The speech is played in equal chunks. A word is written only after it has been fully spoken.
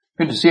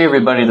Good to see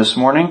everybody this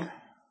morning.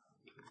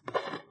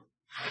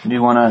 I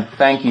do want to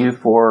thank you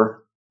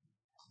for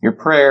your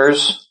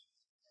prayers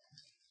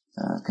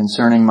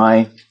concerning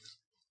my,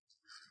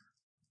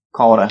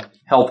 call it a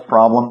health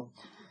problem.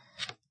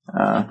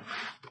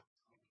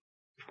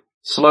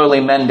 Slowly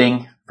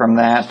mending from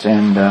that,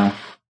 and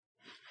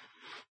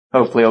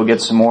hopefully I'll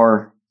get some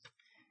more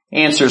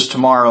answers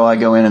tomorrow. I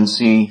go in and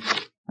see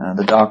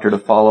the doctor to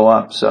follow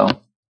up. So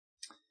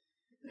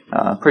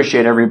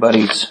appreciate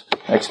everybody's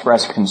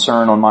expressed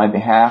concern on my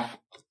behalf.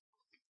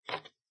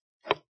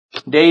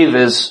 Dave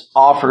has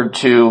offered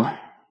to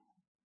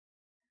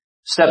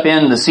step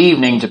in this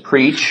evening to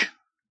preach,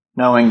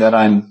 knowing that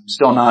I'm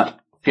still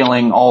not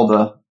feeling all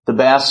the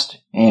best,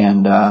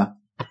 and I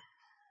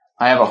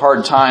have a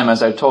hard time,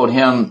 as I've told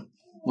him,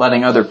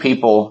 letting other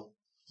people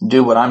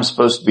do what I'm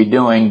supposed to be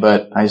doing,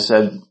 but I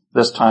said,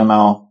 this time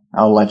I'll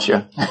let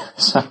you.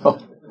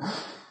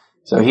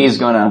 So he's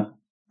gonna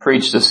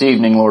preach this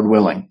evening, Lord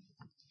willing.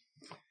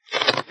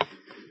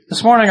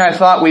 This morning I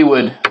thought we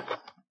would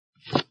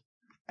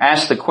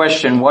ask the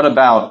question, what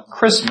about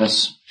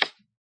Christmas?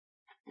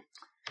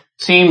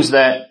 Seems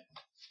that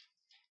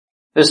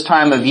this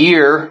time of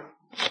year,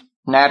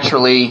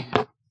 naturally,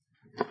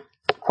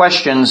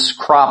 questions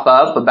crop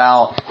up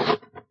about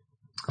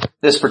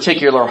this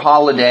particular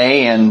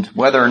holiday and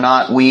whether or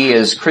not we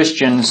as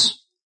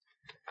Christians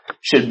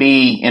should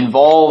be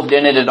involved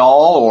in it at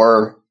all,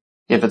 or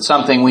if it's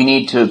something we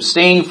need to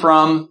abstain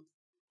from.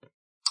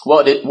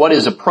 What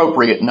is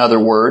appropriate, in other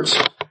words.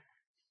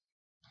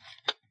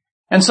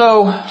 And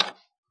so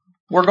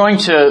we're going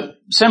to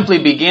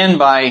simply begin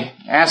by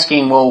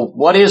asking, well,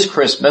 what is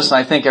Christmas? And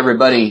I think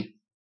everybody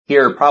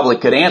here probably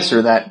could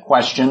answer that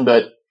question,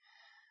 but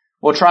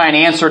we'll try and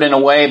answer it in a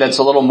way that's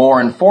a little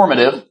more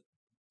informative.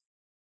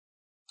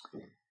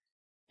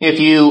 If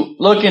you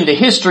look into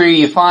history,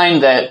 you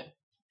find that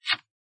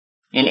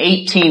in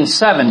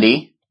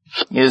 1870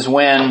 is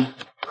when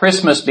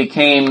Christmas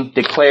became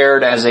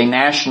declared as a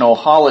national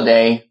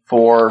holiday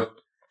for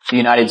the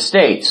United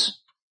States.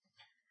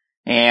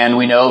 And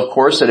we know, of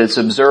course, that it's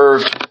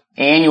observed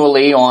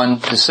annually on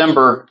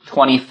December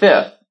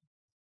 25th.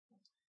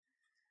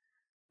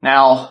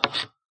 Now,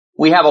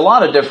 we have a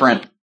lot of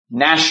different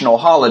national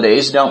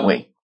holidays, don't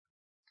we?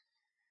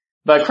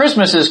 But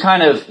Christmas is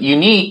kind of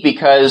unique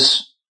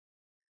because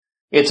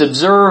it's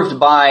observed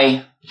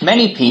by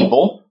many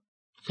people,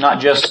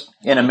 not just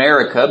in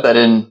America, but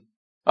in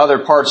other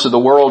parts of the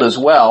world as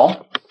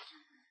well,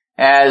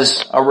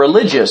 as a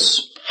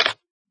religious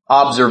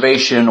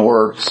observation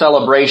or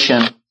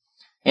celebration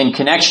in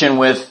connection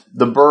with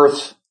the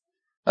birth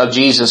of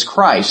Jesus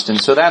Christ. And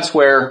so that's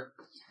where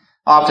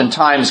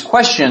oftentimes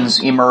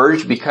questions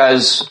emerge,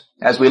 because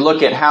as we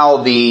look at how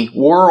the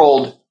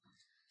world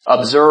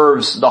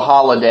observes the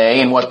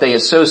holiday and what they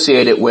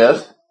associate it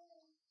with,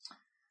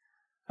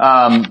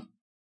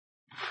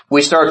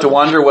 we start to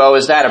wonder, well,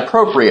 is that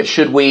appropriate?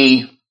 Should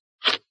we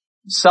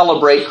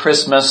celebrate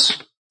Christmas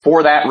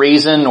for that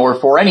reason or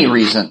for any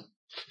reason?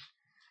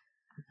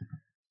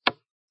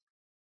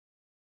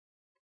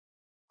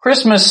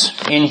 Christmas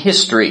in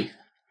history.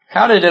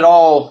 How did it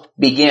all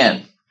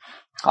begin?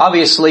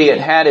 Obviously,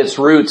 it had its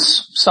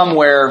roots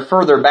somewhere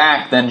further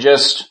back than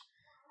just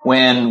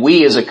when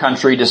we as a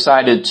country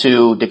decided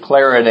to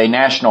declare it a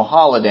national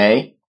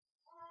holiday.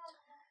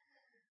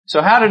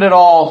 So how did it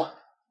all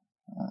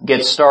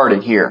get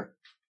started here?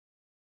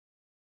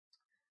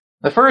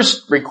 The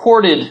first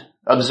recorded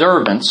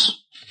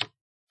observance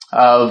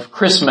of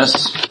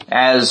Christmas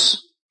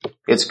as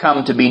it's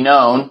come to be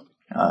known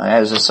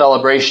as a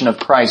celebration of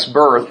Christ's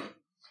birth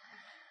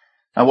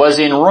was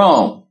in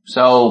Rome,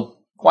 so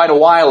quite a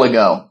while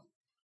ago.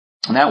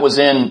 And that was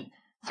in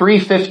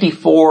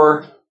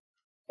 354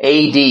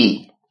 AD.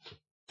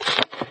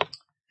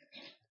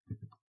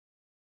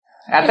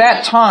 At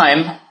that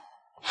time,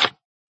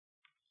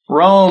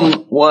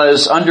 Rome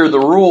was under the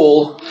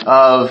rule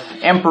of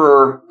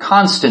Emperor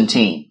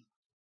Constantine.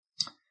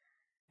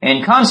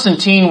 And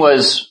Constantine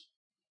was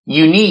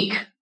unique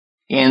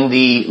in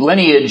the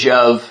lineage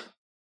of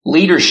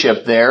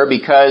leadership there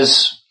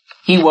because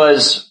he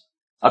was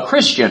a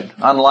Christian,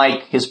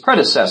 unlike his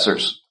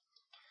predecessors.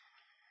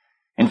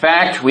 In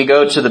fact, we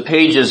go to the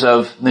pages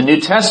of the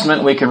New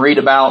Testament, we can read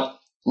about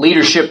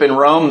leadership in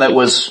Rome that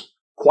was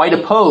quite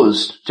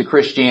opposed to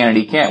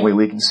Christianity, can't we?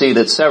 We can see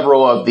that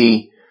several of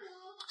the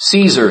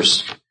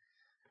Caesars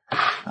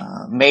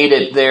made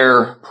it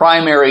their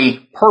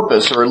primary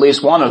purpose, or at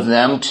least one of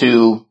them,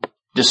 to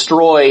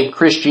destroy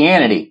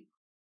Christianity.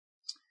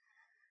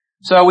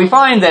 So we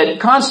find that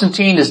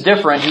Constantine is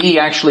different. He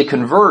actually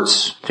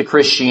converts to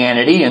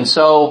Christianity, and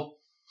so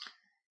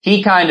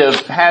he kind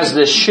of has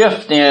this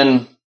shift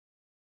in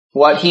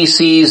what he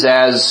sees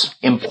as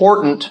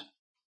important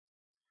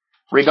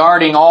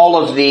regarding all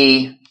of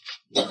the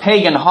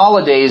pagan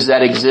holidays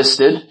that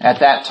existed at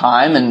that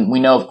time. And we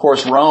know, of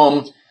course,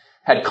 Rome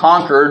had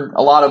conquered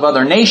a lot of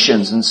other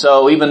nations. And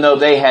so even though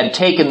they had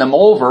taken them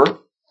over,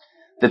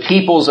 the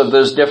peoples of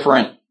those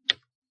different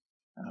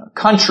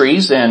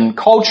countries and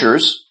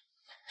cultures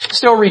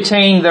still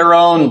retained their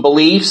own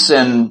beliefs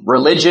and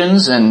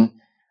religions and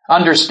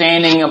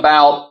understanding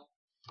about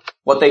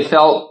what they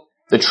felt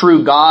the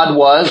true God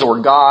was,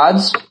 or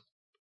gods.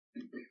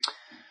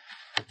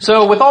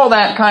 So with all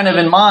that kind of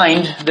in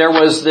mind, there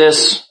was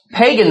this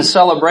pagan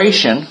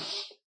celebration,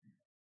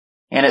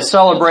 and it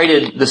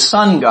celebrated the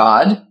sun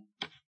god,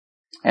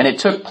 and it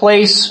took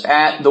place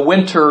at the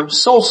winter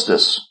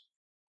solstice,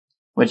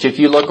 which if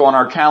you look on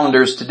our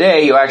calendars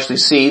today, you actually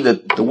see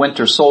that the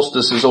winter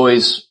solstice is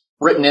always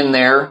written in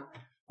there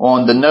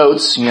on the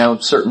notes. You know,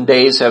 certain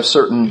days have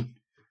certain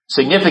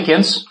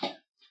significance.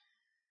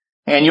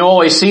 And you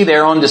always see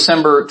there on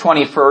December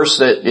 21st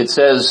that it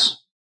says,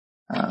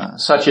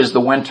 such as the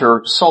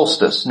winter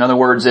solstice. In other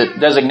words, it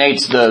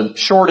designates the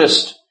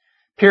shortest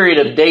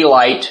period of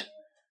daylight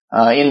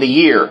in the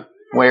year,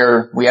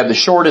 where we have the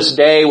shortest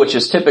day, which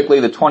is typically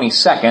the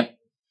 22nd.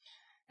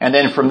 And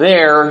then from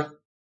there,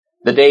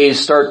 the days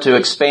start to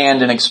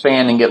expand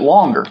and get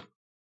longer.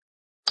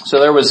 So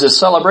there was this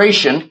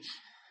celebration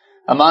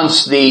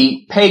amongst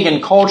the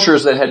pagan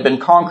cultures that had been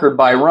conquered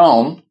by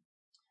Rome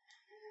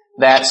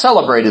that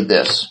celebrated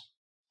this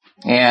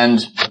and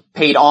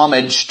paid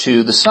homage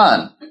to the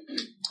sun.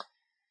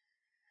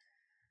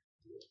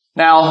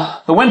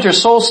 Now, the winter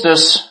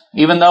solstice,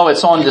 even though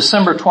it's on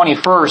December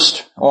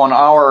 21st on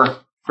our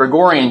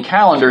Gregorian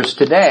calendars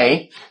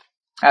today,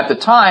 at the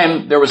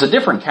time there was a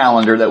different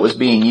calendar that was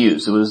being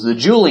used. It was the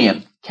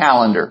Julian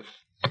calendar.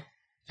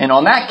 And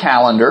on that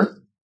calendar,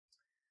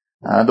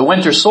 the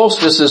winter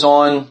solstice is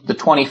on the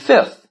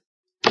 25th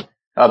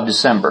of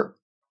December.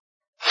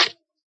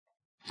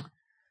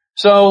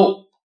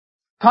 So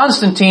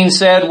Constantine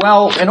said,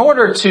 well, in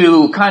order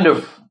to kind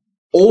of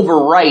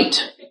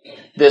overwrite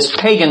this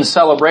pagan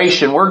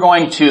celebration, we're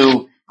going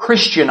to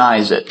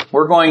Christianize it.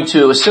 We're going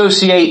to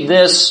associate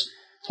this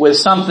with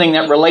something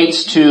that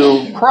relates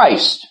to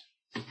Christ.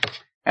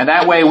 And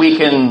that way we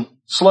can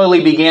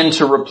slowly begin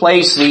to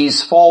replace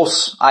these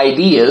false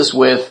ideas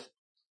with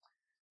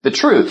the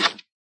truth.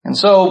 And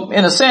so,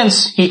 in a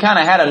sense, he kind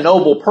of had a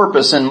noble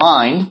purpose in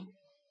mind,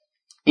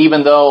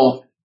 even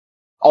though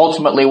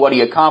ultimately what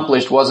he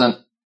accomplished wasn't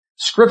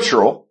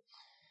scriptural.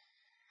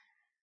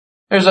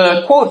 There's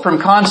a quote from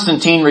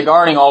Constantine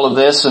regarding all of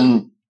this,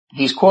 and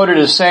he's quoted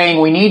as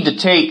saying, we need to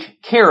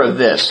take care of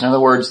this. In other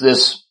words,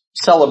 this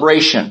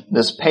celebration,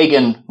 this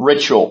pagan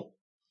ritual.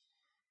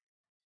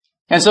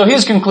 And so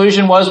his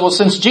conclusion was, well,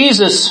 since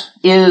Jesus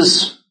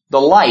is the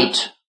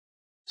light,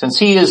 since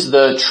he is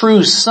the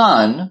true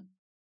sun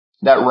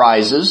that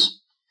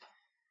rises,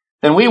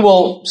 then we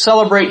will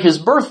celebrate his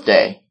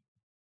birthday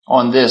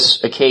on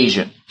this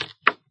occasion.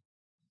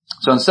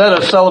 So instead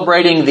of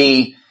celebrating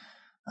the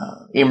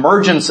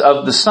emergence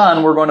of the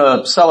sun, we're going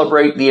to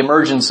celebrate the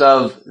emergence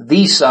of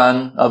the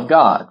Son of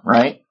God,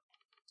 right?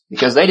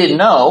 Because they didn't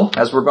know,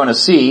 as we're going to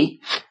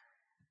see,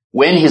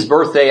 when his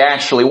birthday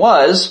actually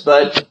was,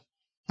 but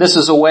this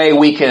is a way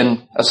we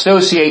can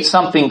associate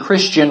something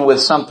Christian with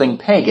something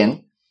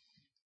pagan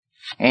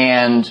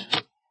and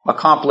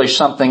accomplish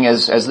something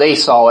as they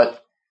saw it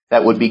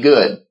that would be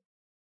good.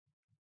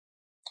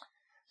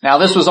 Now,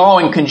 this was all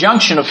in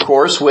conjunction, of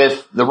course,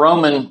 with the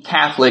Roman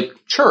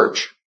Catholic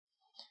Church.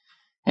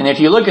 And if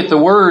you look at the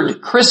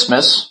word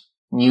Christmas,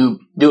 and you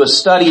do a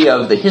study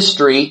of the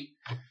history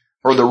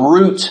or the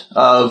root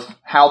of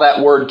how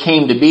that word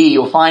came to be,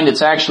 you'll find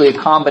it's actually a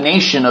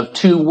combination of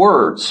two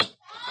words.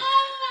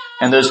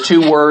 And those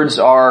two words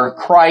are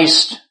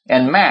Christ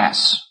and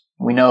Mass.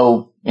 We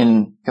know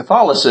in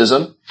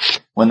Catholicism,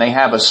 when they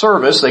have a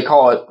service, they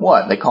call it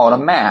what? They call it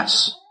a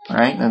Mass,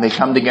 right? And they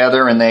come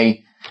together and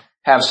they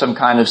have some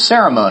kind of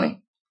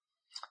ceremony.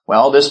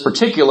 Well, this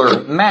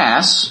particular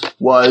Mass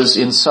was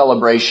in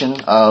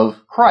celebration of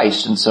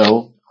Christ, and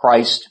so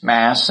Christ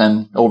Mass,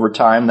 and over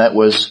time that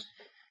was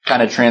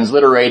kind of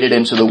transliterated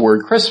into the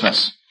word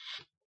Christmas.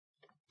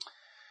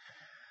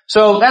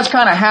 So that's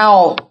kind of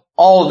how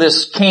all of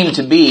this came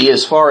to be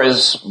as far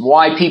as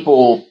why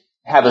people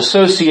have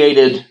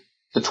associated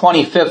the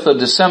 25th of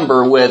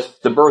December with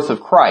the birth of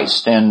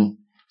Christ in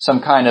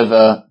some kind of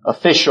a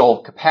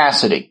official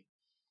capacity.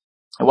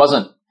 It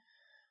wasn't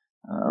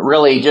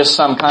really just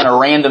some kind of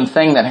random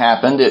thing that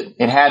happened.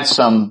 It had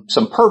some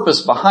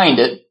purpose behind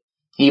it,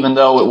 even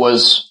though it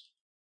was,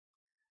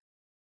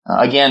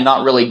 again,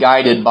 not really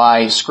guided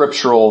by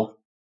scriptural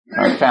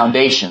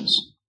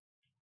foundations.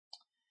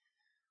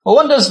 Well,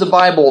 what does the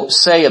Bible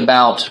say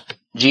about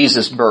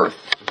Jesus' birth?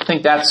 I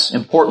think that's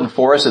important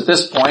for us at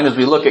this point as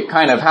we look at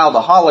kind of how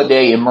the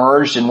holiday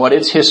emerged and what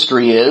its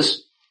history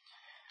is.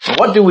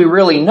 What do we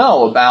really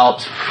know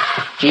about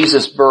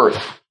Jesus'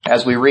 birth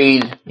as we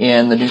read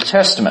in the New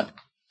Testament?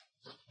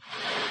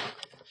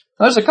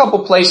 There's a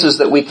couple places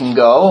that we can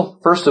go.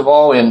 First of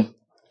all, in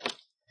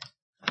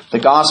the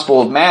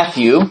Gospel of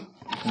Matthew,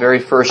 very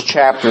first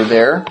chapter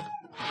there.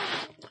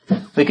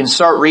 We can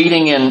start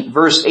reading in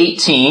verse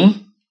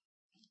 18.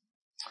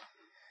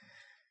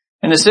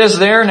 And it says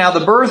there, now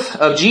the birth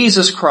of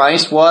Jesus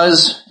Christ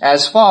was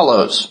as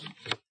follows.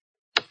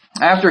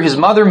 After his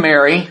mother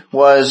Mary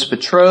was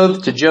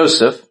betrothed to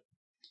Joseph,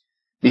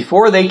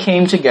 before they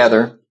came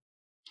together,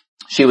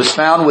 she was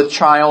found with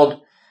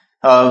child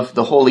of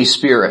the Holy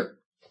Spirit.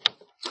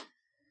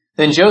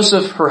 Then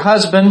Joseph, her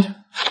husband,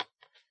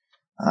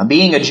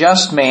 being a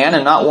just man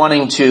and not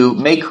wanting to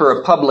make her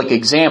a public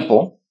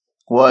example,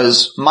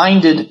 was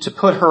minded to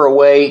put her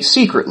away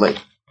secretly.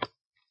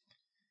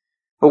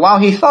 But while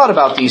he thought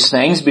about these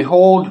things,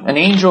 behold, an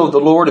angel of the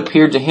Lord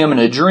appeared to him in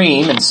a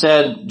dream and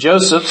said,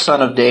 Joseph,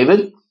 son of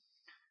David,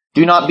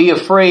 do not be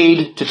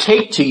afraid to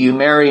take to you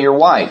Mary your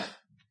wife,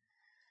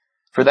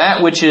 for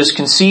that which is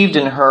conceived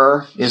in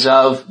her is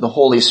of the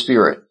Holy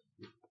Spirit.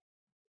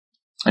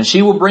 And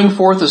she will bring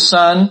forth a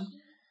son,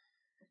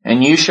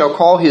 and you shall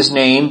call his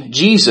name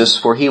Jesus,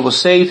 for he will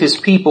save his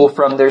people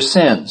from their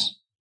sins.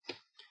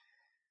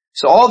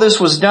 So all this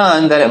was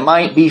done that it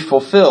might be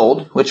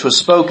fulfilled, which was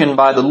spoken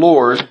by the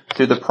Lord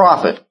through the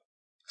prophet,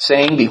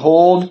 saying,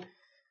 behold,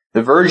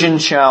 the virgin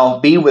shall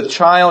be with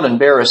child and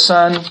bear a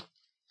son.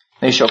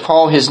 They shall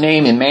call his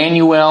name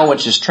Emmanuel,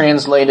 which is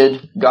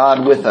translated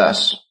God with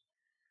us.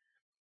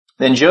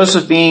 Then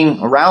Joseph, being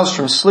aroused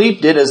from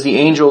sleep, did as the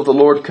angel of the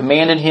Lord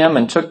commanded him,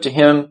 and took to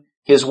him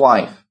his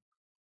wife,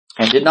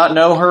 and did not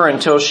know her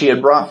until she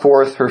had brought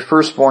forth her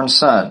firstborn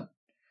son.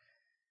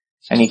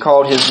 And he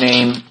called his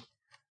name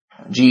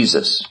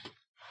Jesus.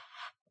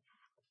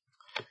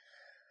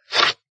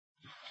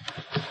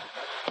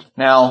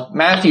 Now,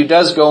 Matthew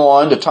does go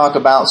on to talk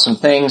about some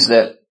things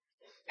that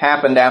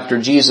happened after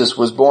Jesus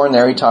was born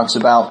there. He talks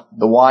about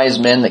the wise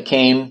men that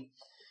came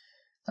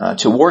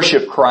to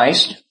worship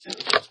Christ.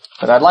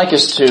 But I'd like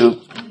us to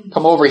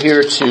come over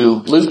here to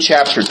Luke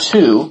chapter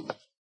 2.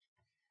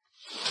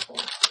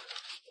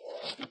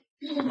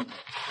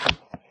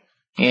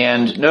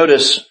 And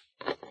notice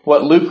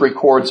what Luke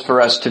records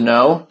for us to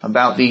know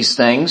about these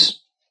things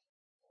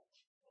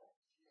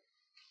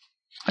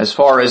as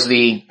far as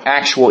the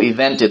actual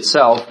event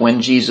itself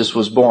when Jesus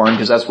was born,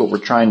 because that's what we're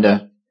trying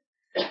to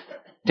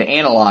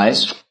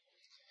analyze.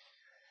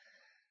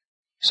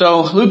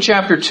 So Luke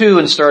chapter 2,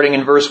 and starting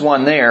in verse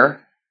 1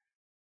 there,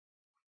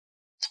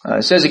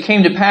 it says, it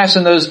came to pass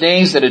in those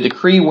days that a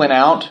decree went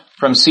out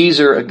from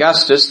Caesar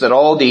Augustus that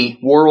all the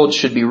world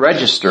should be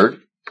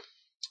registered.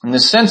 And the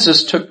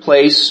census took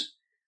place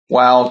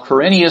while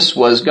Quirinius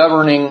was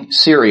governing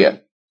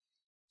Syria.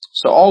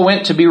 So all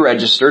went to be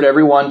registered,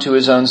 every one to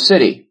his own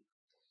city.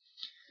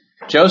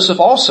 Joseph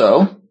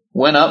also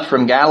went up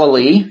from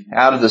Galilee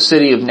out of the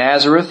city of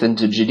Nazareth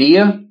into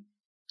Judea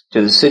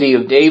to the city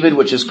of David,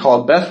 which is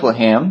called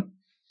Bethlehem,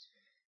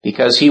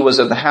 because he was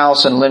of the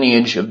house and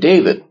lineage of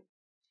David.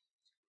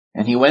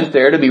 And he went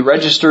there to be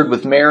registered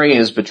with Mary,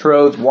 his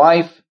betrothed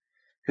wife,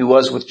 who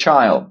was with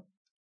child.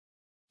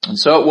 And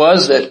so it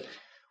was that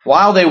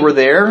while they were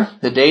there,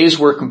 the days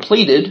were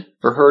completed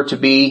for her to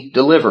be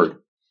delivered.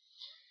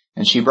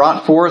 And she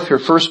brought forth her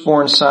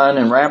firstborn son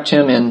and wrapped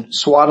him in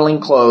swaddling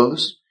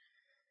clothes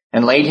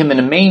and laid him in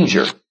a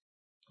manger,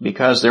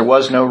 because there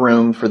was no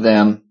room for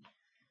them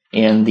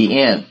in the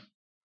inn.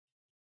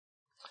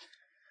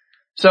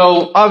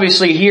 So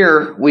obviously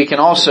here we can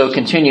also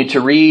continue to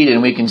read,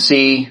 and we can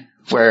see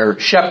where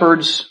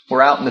shepherds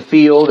were out in the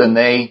field, and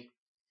they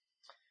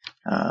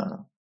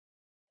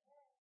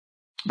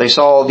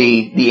saw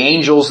the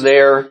angels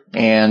there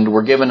and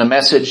were given a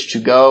message to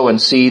go and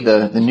see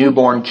the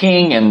newborn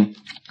king. And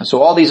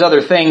so all these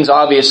other things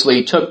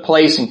obviously took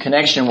place in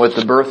connection with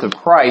the birth of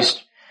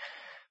Christ.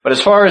 But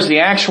as far as the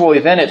actual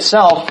event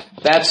itself,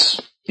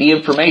 that's the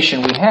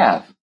information we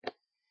have.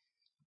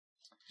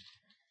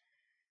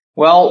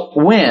 Well,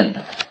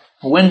 when?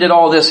 When did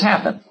all this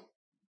happen?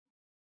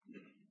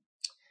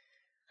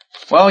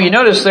 Well, you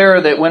notice there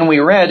that when we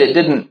read, it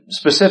didn't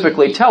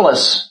specifically tell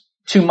us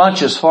too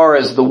much as far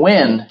as the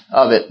when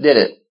of it, did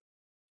it?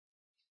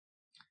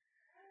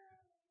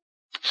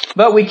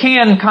 But we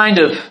can kind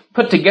of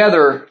put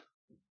together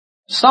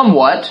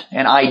somewhat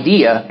an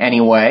idea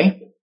anyway.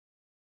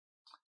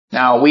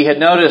 Now, we had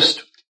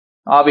noticed,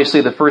 obviously,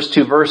 the first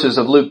two verses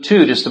of Luke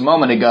 2 just a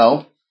moment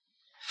ago.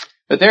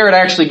 But there it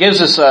actually gives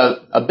us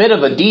a bit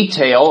of a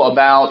detail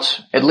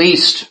about at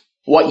least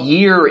what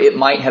year it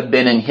might have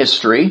been in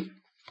history.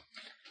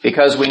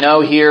 Because we know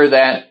here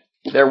that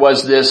there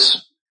was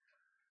this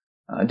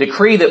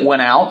decree that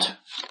went out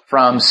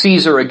from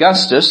Caesar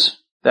Augustus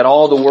that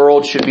all the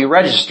world should be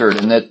registered.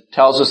 And that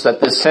tells us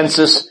that this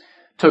census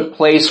took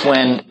place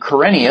when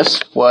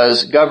Quirinius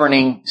was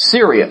governing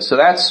Syria. So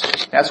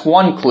that's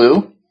one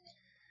clue.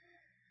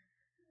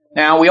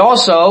 Now we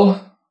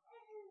also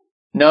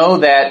know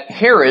that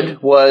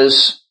Herod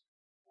was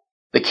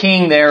the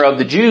king there of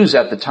the Jews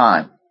at the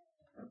time.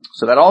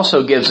 So that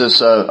also gives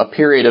us a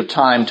period of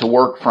time to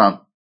work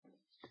from.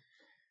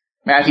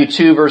 Matthew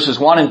 2 verses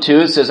 1 and 2,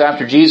 it says,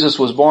 after Jesus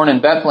was born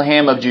in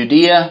Bethlehem of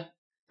Judea,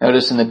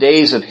 notice in the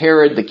days of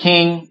Herod the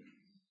king,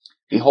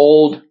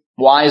 behold,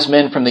 wise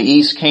men from the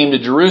east came to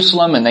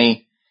Jerusalem, and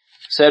they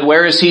said,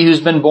 where is he who's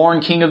been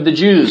born King of the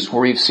Jews?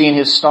 For we've seen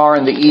his star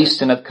in the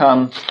east and have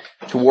come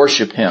to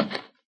worship him.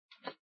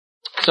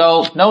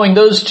 So knowing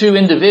those two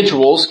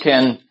individuals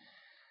can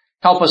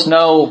help us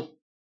know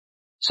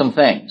some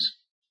things.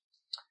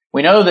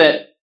 We know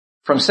that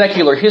from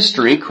secular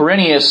history,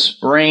 Quirinius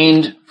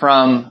reigned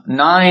from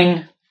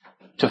 9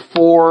 to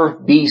 4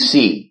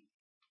 BC.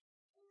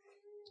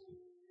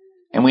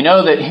 And we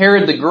know that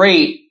Herod the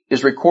Great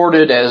is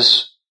recorded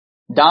as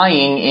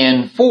dying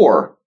in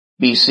 4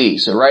 BC,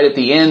 so right at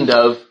the end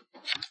of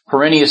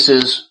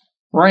Quirinius's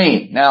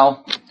reign.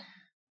 Now,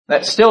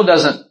 that still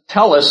doesn't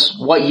tell us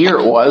what year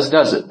it was,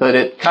 does it? But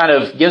it kind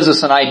of gives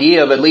us an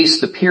idea of at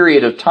least the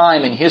period of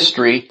time in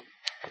history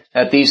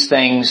that these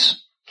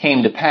things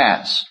came to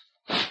pass.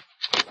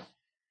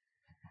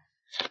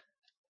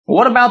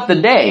 What about the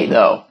day,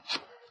 though?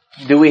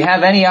 Do we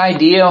have any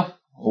idea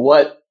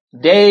what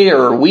day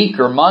or week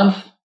or month?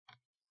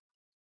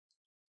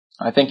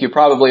 I think you're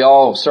probably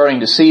all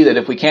starting to see that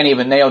if we can't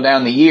even nail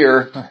down the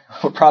year,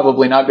 we're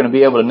probably not going to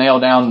be able to nail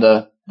down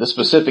the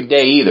specific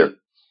day either.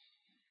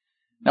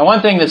 Now,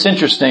 one thing that's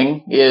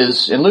interesting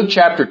is in Luke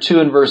chapter 2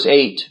 and verse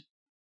 8,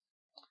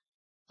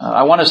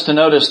 I want us to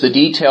notice the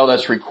detail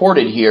that's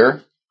recorded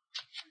here.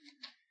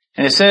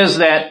 And it says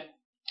that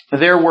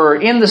there were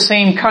in the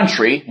same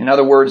country, in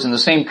other words, in the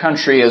same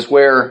country as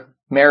where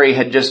Mary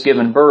had just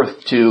given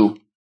birth to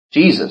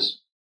Jesus,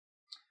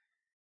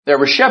 there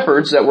were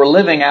shepherds that were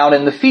living out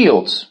in the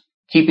fields,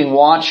 keeping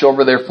watch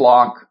over their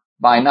flock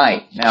by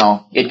night.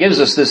 Now, it gives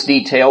us this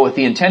detail with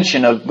the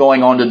intention of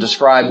going on to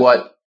describe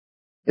what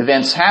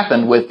events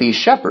happened with these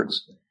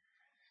shepherds.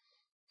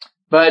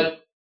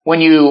 But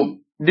when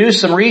you do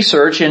some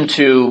research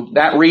into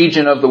that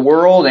region of the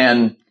world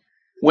and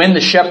when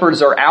the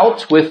shepherds are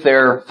out with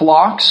their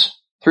flocks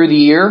through the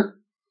year,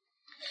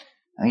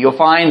 you'll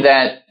find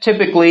that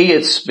typically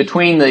it's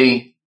between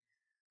the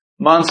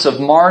months of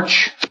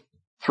March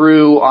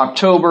through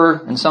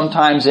October and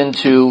sometimes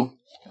into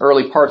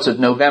early parts of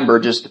November,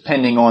 just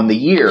depending on the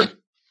year.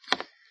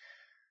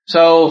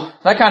 So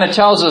that kind of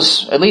tells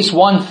us at least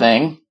one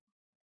thing.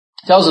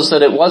 It tells us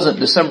that it wasn't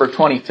December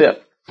 25th,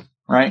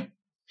 right?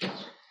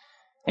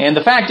 And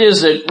the fact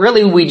is that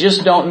really we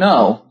just don't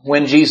know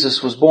when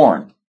Jesus was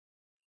born.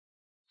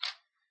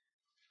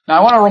 Now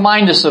I want to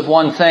remind us of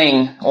one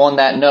thing on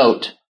that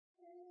note.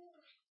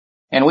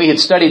 And we had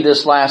studied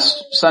this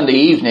last Sunday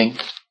evening,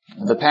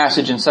 the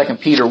passage in 2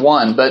 Peter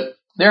 1. But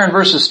there in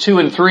verses 2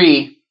 and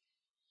 3,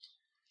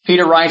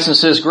 Peter writes and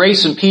says,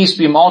 "Grace and peace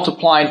be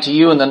multiplied to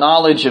you in the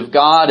knowledge of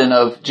God and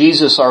of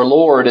Jesus our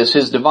Lord, as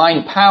His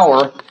divine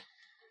power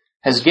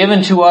has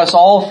given to us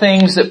all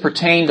things that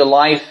pertain to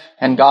life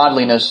and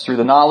godliness through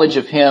the knowledge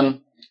of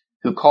Him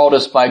who called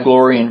us by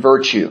glory and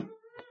virtue."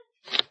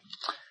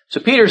 So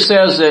Peter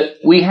says that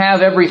we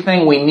have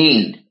everything we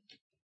need.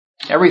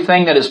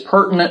 Everything that is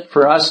pertinent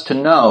for us to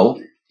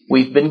know,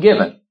 we've been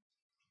given.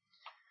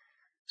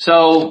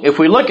 So if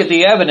we look at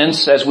the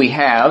evidence as we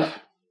have,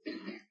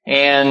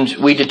 and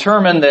we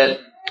determine that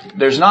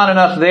there's not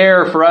enough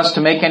there for us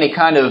to make any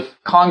kind of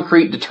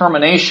concrete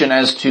determination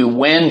as to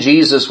when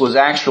Jesus was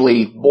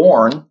actually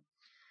born,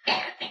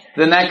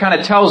 then that kind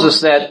of tells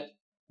us that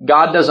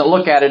God doesn't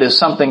look at it as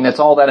something that's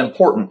all that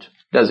important,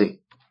 does He?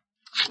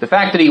 The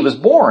fact that He was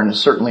born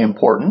is certainly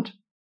important.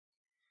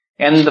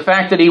 And the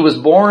fact that He was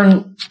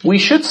born, we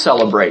should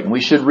celebrate and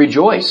we should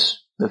rejoice.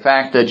 The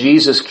fact that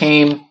Jesus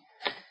came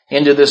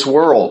into this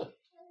world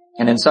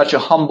and in such a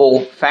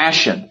humble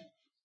fashion,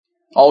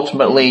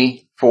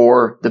 ultimately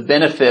for the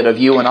benefit of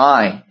you and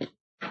I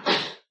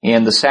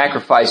and the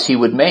sacrifice He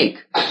would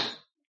make.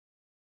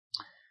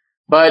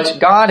 But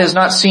God has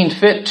not seen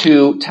fit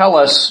to tell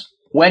us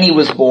when He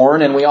was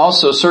born, and we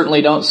also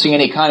certainly don't see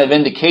any kind of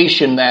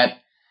indication that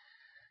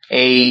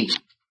an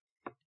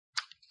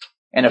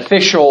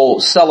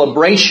official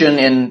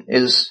celebration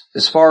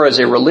as far as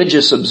a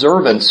religious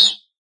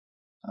observance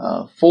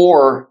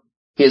for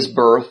His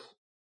birth.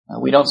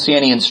 We don't see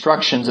any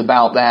instructions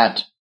about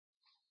that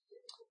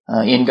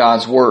in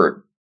God's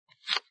Word.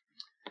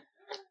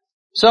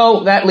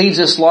 So that leads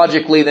us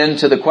logically then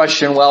to the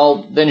question,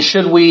 well, then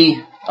should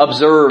we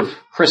observe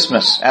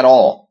Christmas at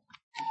all?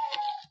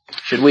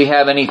 Should we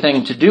have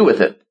anything to do with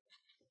it?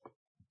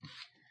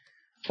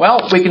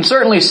 Well, we can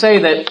certainly say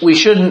that we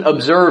shouldn't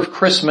observe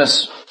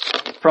Christmas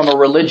from a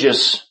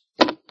religious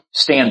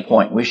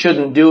standpoint. We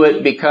shouldn't do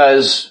it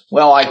because,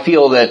 well, I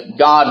feel that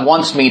God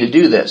wants me to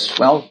do this.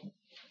 Well,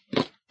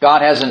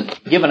 God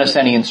hasn't given us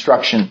any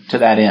instruction to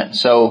that end.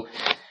 So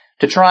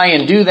to try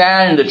and do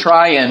that and to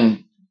try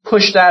and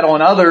push that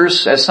on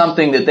others as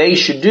something that they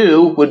should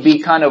do would be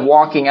kind of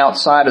walking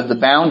outside of the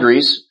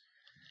boundaries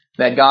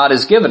that God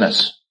has given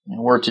us. And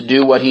we're to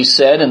do what He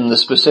said in the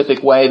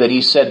specific way that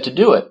He said to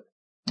do it,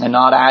 and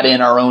not add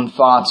in our own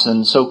thoughts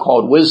and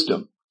so-called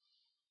wisdom.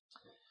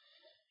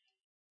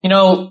 You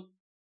know,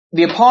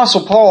 the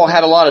Apostle Paul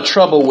had a lot of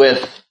trouble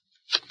with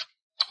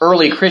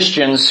early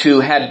Christians who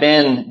had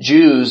been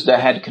Jews that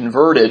had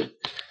converted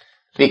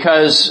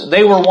because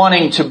they were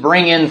wanting to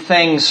bring in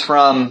things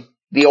from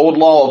the old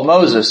law of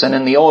Moses. And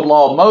in the old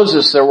law of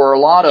Moses, there were a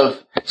lot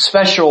of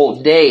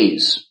special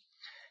days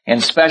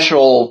and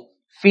special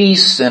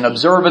feasts and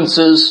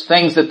observances,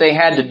 things that they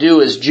had to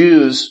do as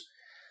Jews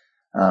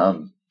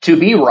to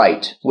be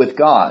right with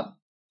God.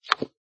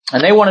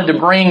 And they wanted to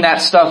bring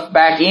that stuff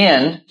back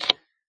in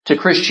to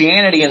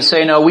Christianity and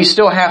say, no, we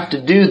still have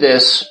to do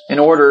this in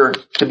order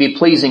to be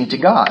pleasing to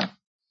God.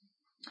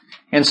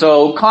 And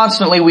so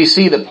constantly we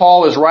see that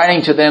Paul is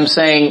writing to them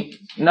saying,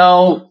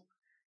 no,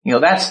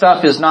 that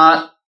stuff is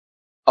not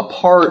a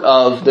part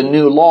of the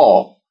new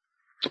law.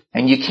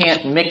 And you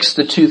can't mix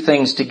the two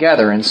things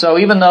together. And so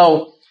even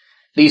though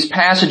these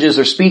passages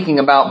are speaking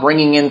about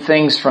bringing in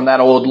things from that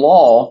old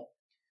law,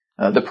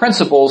 the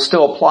principle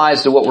still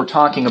applies to what we're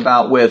talking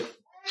about with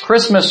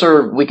Christmas,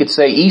 or we could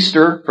say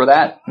Easter for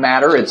that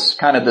matter. It's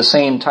kind of the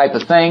same type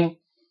of thing.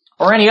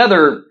 Or any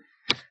other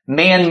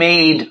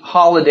man-made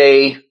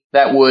holiday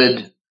that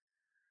would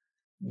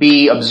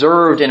be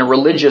observed in a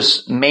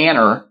religious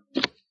manner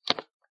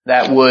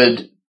that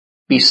would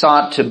be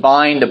sought to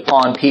bind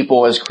upon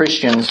people as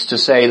Christians to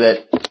say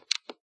that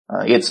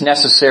it's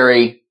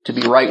necessary to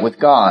be right with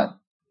God.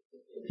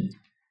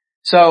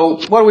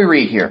 So what do we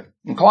read here?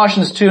 In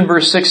Colossians 2 and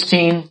verse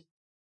 16,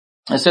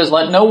 it says,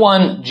 let no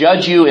one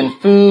judge you in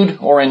food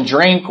or in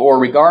drink or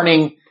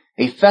regarding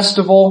a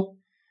festival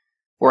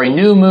or a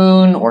new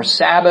moon or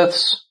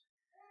Sabbaths,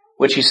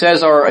 which he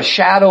says are a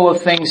shadow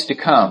of things to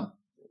come.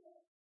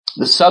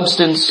 The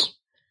substance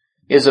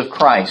is of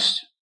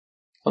Christ.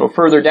 A little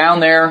further down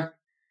there,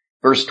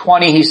 verse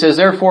 20, he says,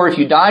 therefore, if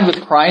you died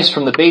with Christ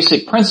from the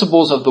basic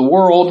principles of the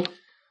world,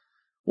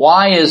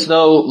 why, as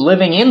though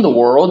living in the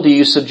world, do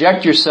you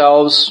subject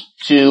yourselves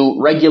to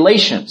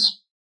regulations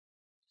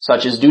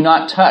such as do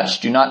not touch,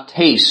 do not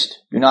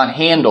taste, do not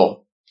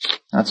handle?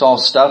 That's all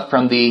stuff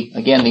from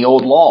the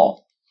old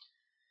law.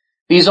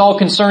 These all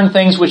concern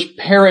things which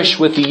perish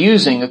with the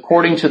using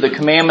according to the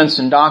commandments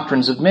and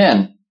doctrines of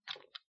men.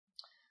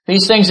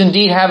 These things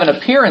indeed have an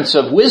appearance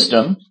of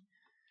wisdom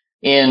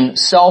in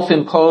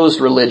self-imposed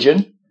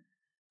religion,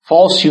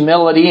 false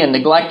humility and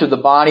neglect of the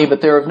body, but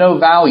they're of no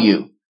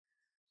value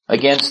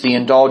against the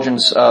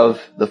indulgence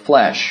of the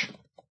flesh.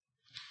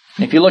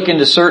 And if you look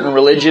into certain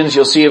religions,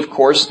 you'll see, of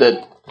course,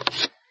 that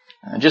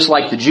just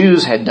like the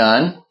Jews had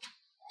done,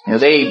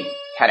 they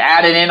had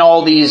added in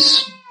all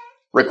these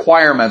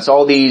requirements,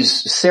 all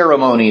these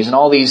ceremonies, and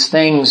all these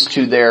things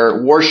to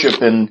their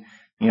worship, and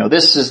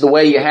this is the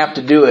way you have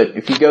to do it.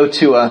 If you go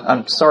to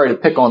I'm sorry to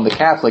pick on the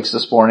Catholics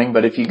this morning,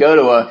 but if you go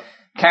to a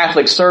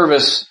Catholic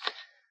service,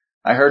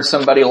 I heard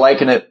somebody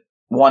liken it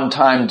one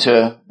time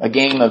to a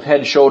game of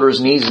head,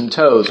 shoulders, knees, and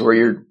toes, where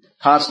you're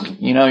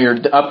constant,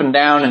 you're up and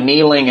down and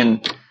kneeling,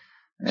 and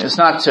it's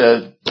not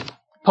to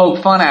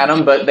poke fun at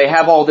them, but they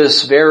have all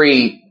this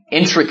very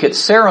intricate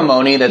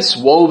ceremony that's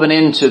woven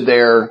into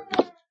their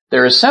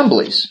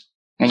assemblies.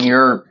 And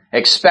you're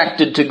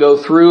expected to go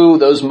through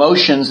those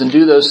motions and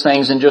do those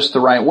things in just the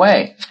right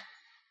way.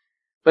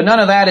 But none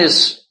of that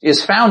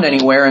is found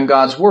anywhere in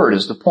God's Word,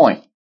 is the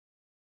point.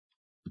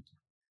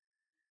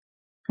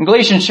 In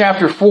Galatians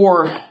chapter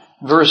 4,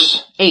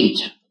 verse 8,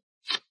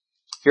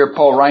 here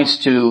Paul writes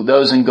to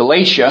those in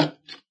Galatia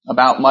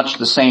about much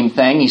the same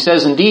thing. He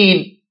says,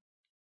 indeed,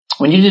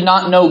 when you did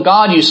not know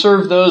God, you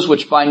served those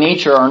which by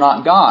nature are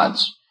not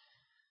gods.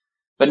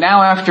 But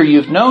now after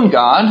you've known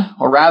God,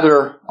 or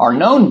rather are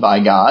known by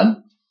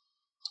God,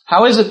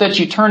 how is it that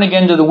you turn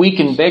again to the weak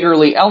and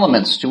beggarly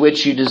elements to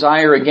which you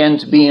desire again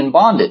to be in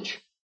bondage?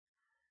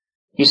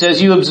 He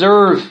says, you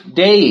observe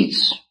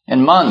days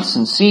and months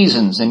and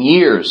seasons and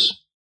years.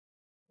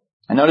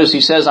 And notice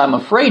he says, I'm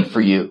afraid for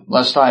you,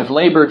 lest I have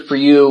labored for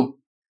you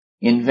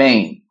in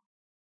vain.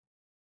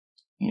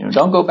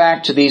 Don't go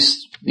back to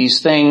these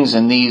things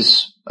and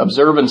these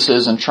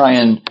observances and try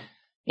and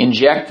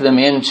inject them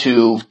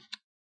into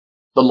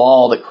the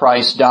law that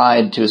Christ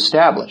died to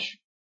establish.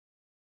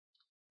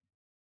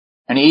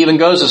 And he even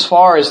goes as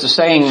far as to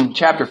say in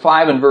chapter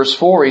 5 and verse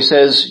 4, he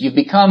says, you've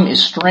become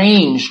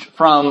estranged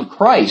from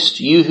Christ,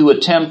 you who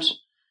attempt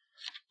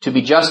to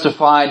be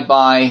justified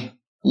by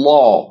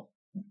law.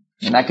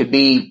 And that could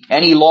be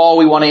any law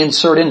we want to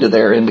insert into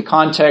there. In the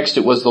context,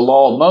 it was the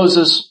law of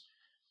Moses.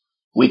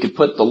 We could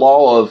put the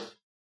law of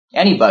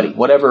anybody,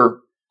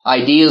 whatever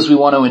ideas we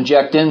want to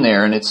inject in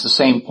there, and it's the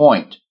same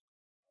point.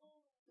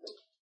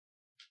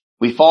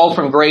 We fall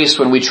from grace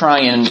when we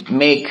try and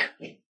make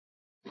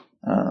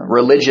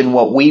religion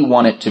what we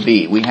want it to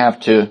be. We have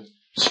to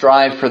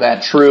strive for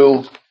that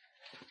true,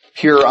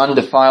 pure,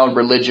 undefiled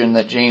religion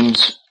that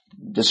James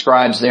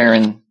describes there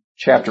in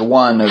chapter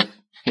 1 of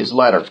his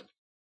letter.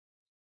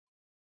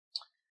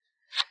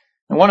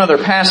 And one other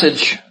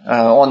passage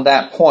on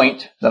that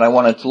point that I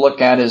wanted to look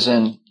at is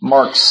in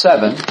Mark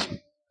 7.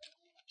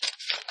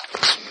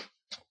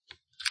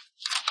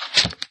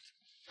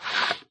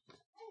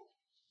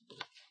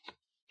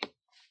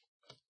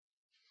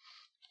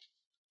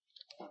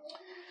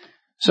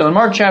 So in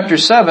Mark chapter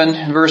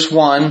 7, verse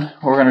 1,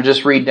 we're going to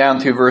just read down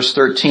through verse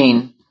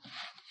 13.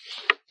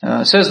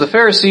 It says, the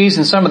Pharisees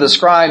and some of the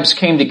scribes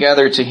came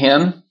together to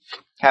him,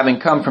 having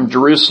come from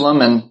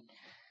Jerusalem, and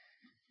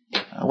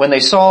when they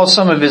saw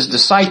some of his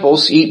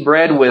disciples eat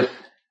bread with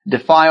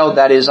defiled,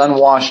 that is,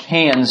 unwashed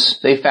hands,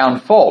 they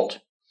found fault.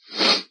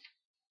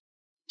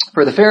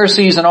 For the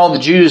Pharisees and all the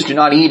Jews do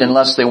not eat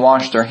unless they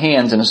wash their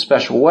hands in a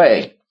special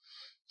way,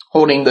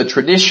 holding the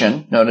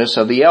tradition, notice,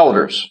 of the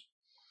elders.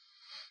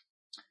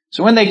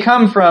 So when they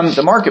come from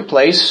the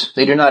marketplace,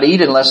 they do not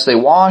eat unless they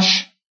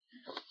wash.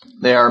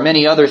 There are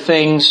many other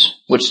things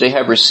which they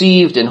have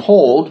received and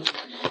hold,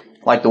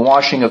 like the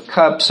washing of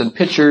cups and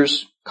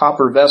pitchers,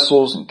 copper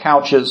vessels and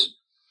couches.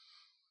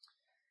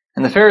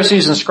 And the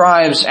Pharisees and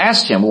scribes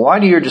asked him, "Why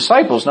do your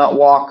disciples not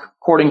walk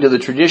according to the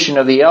tradition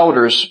of the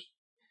elders,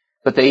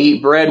 but they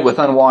eat bread with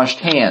unwashed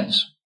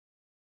hands?"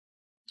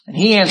 And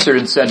he answered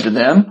and said to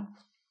them,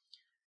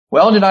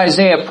 "Well did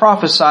Isaiah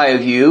prophesy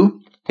of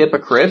you,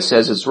 hypocrites,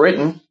 as it's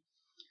written,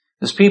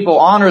 'This people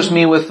honors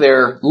me with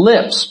their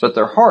lips, but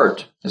their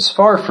heart is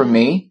far from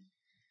me,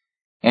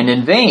 and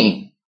in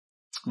vain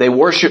they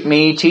worship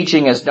me,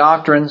 teaching as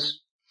doctrines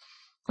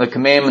the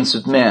commandments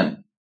of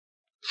men.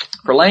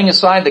 For laying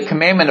aside the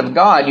commandment of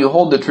God, you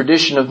hold the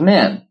tradition of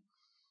men,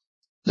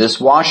 this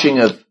washing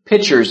of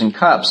pitchers and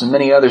cups and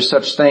many other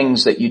such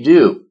things that you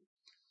do.'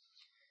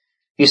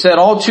 He said,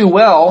 'All too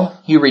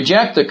well, you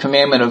reject the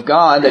commandment of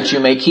God that you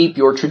may keep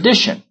your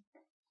tradition.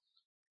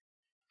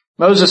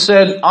 Moses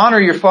said, honor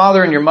your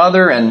father and your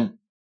mother, and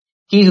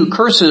he who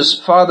curses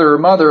father or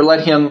mother,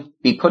 let him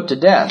be put to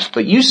death.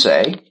 But you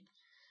say,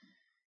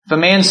 if a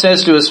man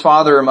says to his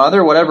father or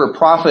mother, whatever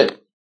profit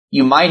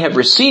you might have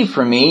received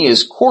from me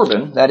is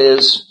Corban, that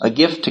is, a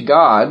gift to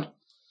God,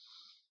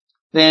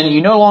 then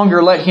you no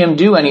longer let him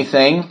do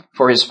anything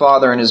for his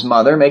father and his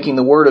mother, making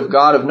the word of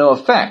God of no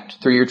effect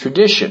through your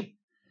tradition,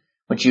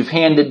 which you've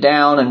handed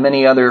down, and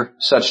many other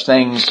such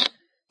things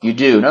you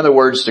do.'" In other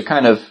words, to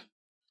kind of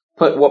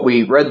put what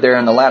we read there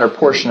in the latter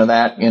portion of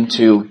that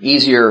into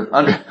easier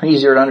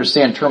to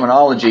understand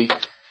terminology,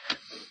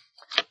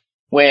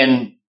 when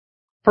a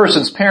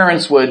person's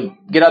parents would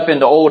get up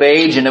into old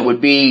age and it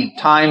would be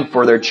time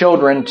for their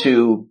children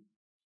to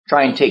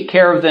try and take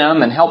care of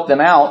them and help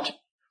them out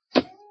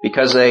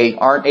because they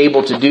aren't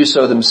able to do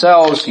so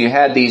themselves, you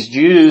had these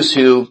Jews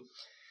who,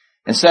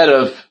 instead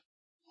of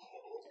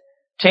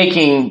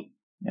taking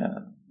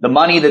the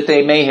money that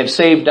they may have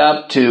saved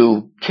up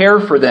to care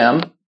for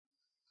them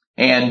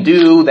and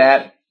do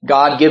that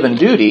God-given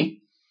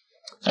duty,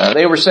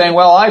 they were saying,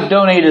 well, I've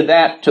donated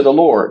that to the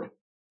Lord,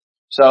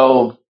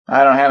 so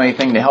I don't have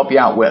anything to help you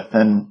out with.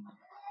 And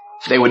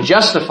they would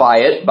justify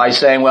it by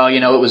saying, well,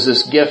 it was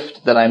this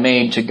gift that I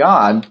made to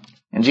God.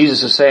 And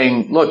Jesus is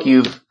saying, look,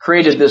 you've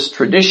created this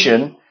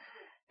tradition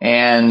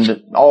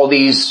and all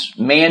these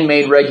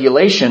man-made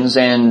regulations,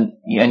 and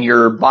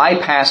you're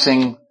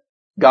bypassing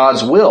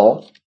God's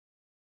will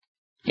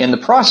in the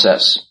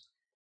process.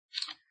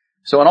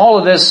 So in all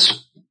of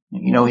this,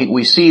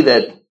 we see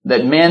that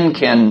men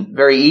can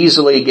very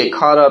easily get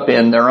caught up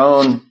in their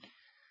own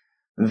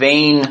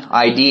vain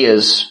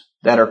ideas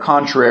that are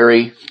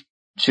contrary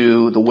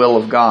to the will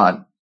of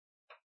God.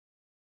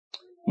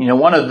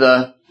 One of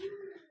the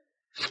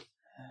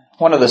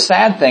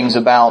sad things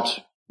about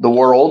the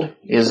world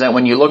is that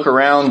when you look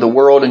around the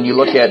world and you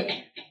look at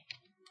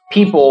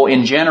people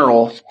in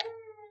general,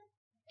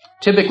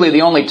 typically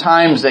the only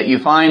times that you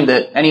find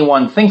that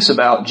anyone thinks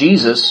about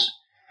Jesus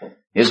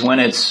is when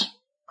it's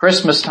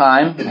Christmas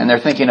time and they're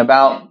thinking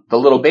about the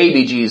little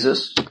baby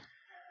Jesus,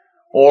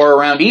 or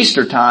around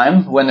Easter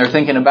time when they're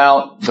thinking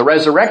about the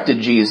resurrected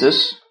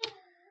Jesus.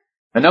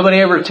 But nobody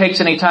ever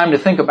takes any time to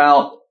think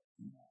about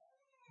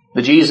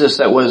the Jesus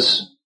that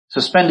was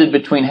suspended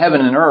between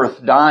heaven and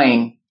earth,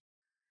 dying,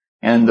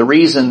 and the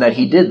reason that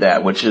he did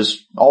that, which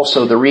is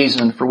also the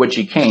reason for which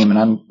he came. And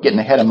I'm getting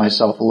ahead of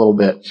myself a little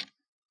bit.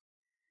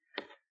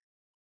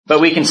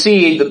 But we can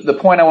see the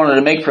point I wanted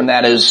to make from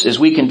that is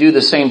we can do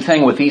the same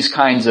thing with these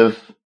kinds of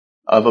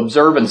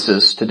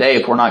observances today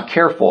if we're not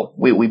careful.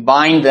 We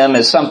bind them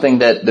as something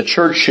that the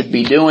church should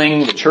be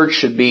doing, the church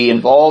should be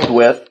involved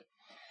with.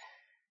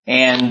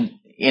 And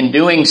in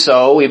doing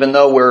so, even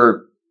though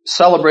we're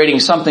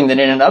celebrating something that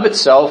in and of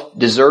itself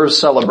deserves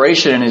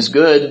celebration and is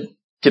good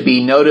to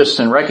be noticed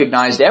and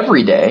recognized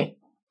every day,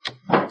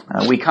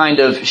 we kind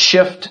of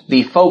shift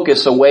the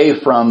focus away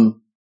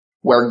from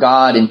where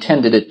God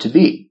intended it to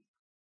be.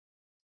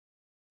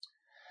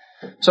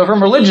 So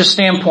from a religious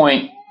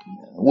standpoint,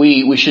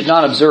 we should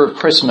not observe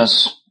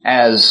Christmas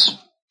as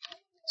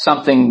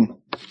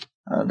something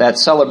that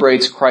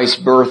celebrates Christ's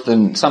birth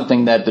and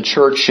something that the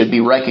church should be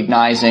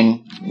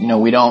recognizing.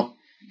 We don't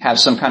have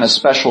some kind of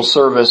special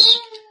service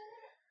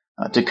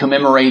to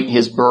commemorate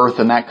his birth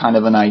and that kind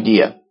of an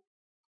idea.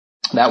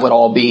 That would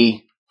all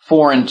be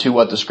foreign to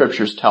what the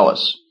scriptures tell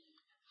us.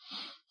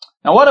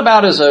 Now what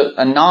about as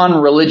a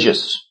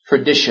non-religious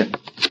tradition?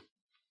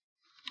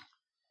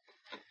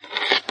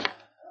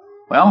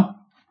 Well,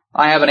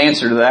 I have an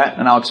answer to that,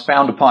 and I'll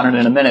expound upon it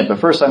in a minute. But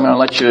first I'm going to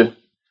let you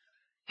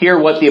hear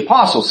what the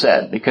apostle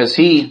said, because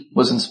he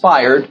was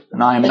inspired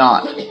and I am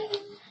not.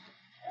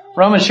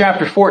 Romans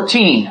chapter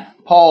 14,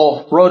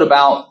 Paul wrote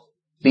about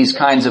these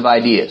kinds of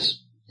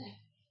ideas.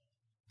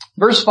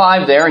 Verse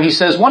 5 there, he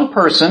says, one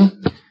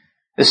person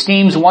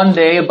esteems one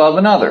day above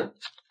another.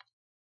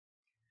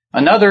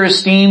 Another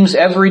esteems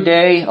every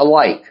day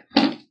alike.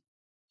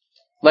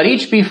 Let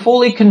each be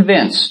fully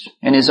convinced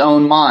in his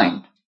own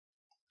mind.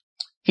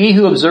 He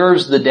who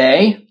observes the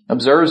day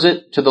observes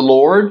it to the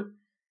Lord.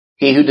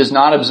 He who does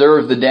not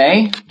observe the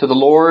day, to the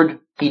Lord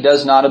he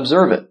does not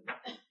observe it.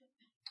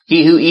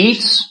 He who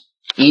eats,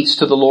 eats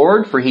to the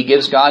Lord, for he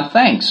gives God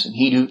thanks. And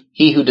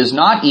he who does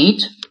not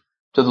eat,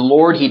 to the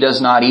Lord he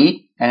does not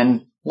eat,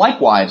 and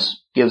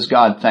likewise gives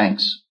God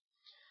thanks.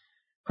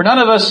 For none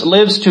of us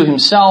lives to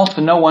himself,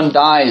 and no one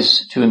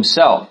dies to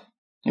himself.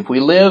 If we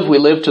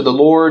live to the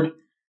Lord.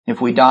 If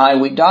we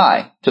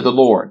die to the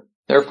Lord.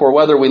 Therefore,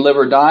 whether we live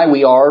or die,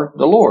 we are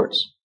the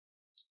Lord's.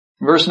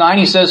 In verse 9,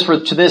 he says, for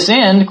to this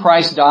end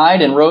Christ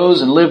died and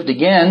rose and lived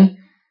again,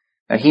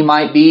 that he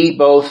might be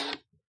both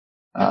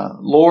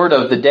Lord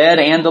of the dead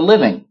and the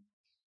living.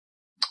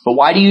 But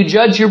why do you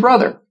judge your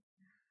brother?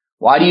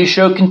 Why do you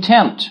show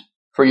contempt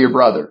for your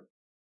brother?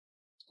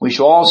 We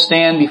shall all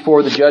stand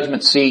before the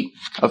judgment seat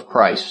of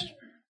Christ.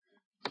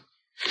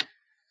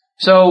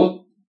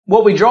 So,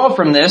 what we draw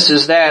from this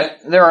is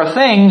that there are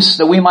things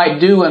that we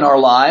might do in our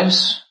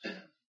lives,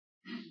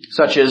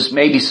 such as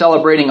maybe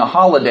celebrating a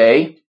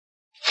holiday,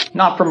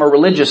 not from a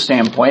religious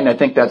standpoint. I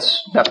think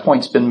that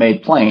point's been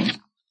made plain.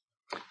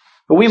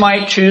 But we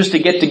might choose to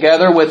get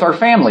together with our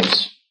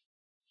families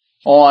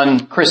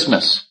on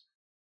Christmas.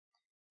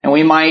 And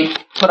we might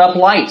put up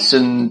lights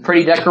and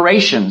pretty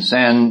decorations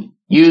and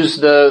use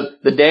the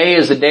day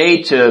as a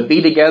day to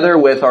be together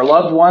with our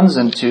loved ones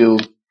and to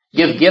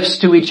give gifts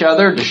to each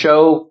other, to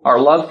show our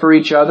love for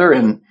each other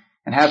and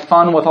have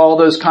fun with all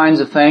those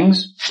kinds of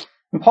things.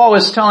 And Paul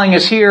is telling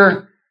us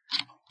here,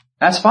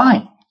 that's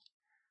fine.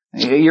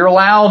 You're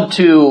allowed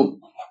to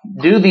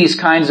do these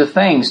kinds of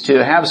things,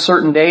 to have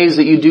certain days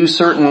that you do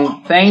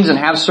certain things and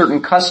have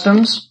certain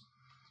customs.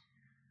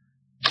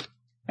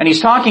 And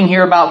he's talking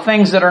here about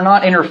things that are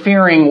not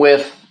interfering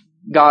with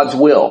God's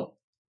will.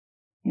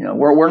 You know,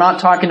 we're not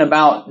talking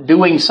about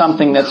doing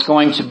something that's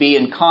going to be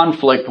in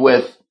conflict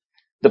with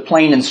the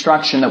plain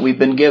instruction that we've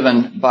been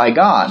given by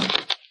God.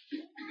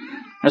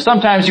 Now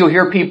sometimes you'll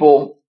hear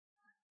people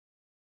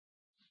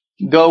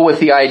go with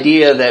the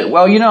idea that,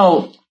 well, you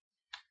know,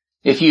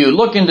 if you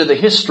look into the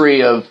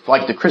history of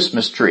like the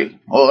Christmas tree,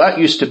 well, that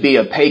used to be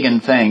a pagan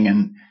thing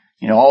and,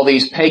 you know, all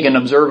these pagan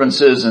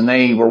observances and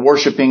they were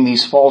worshiping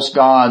these false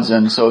gods.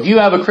 And so if you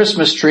have a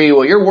Christmas tree,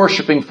 well, you're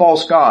worshiping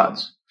false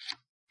gods.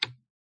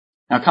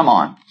 Now come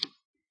on.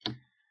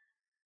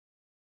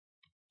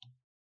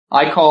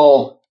 I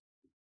call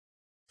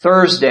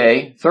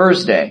Thursday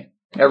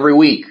every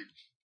week.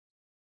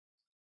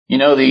 You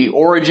know the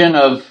origin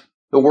of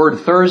the word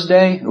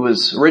Thursday? It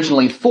was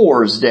originally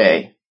Thor's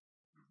Day.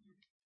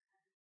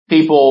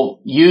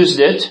 People used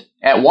it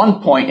at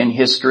one point in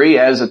history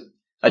as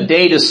a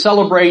day to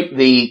celebrate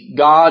the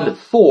god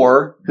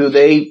Thor, who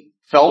they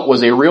felt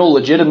was a real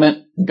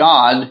legitimate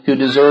god who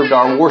deserved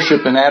our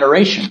worship and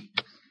adoration.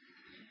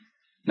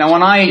 Now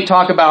when I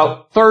talk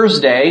about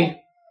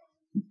Thursday,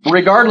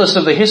 regardless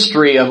of the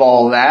history of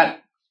all that,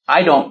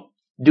 I don't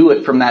do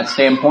it from that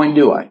standpoint,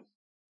 do I?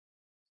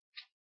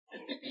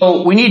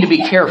 So we need to be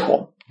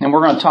careful, and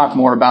we're going to talk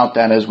more about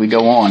that as we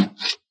go on.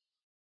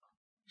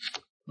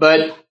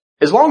 But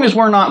as long as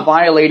we're not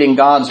violating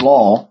God's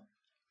law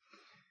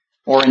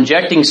or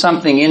injecting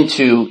something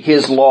into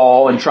His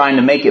law and trying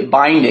to make it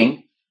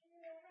binding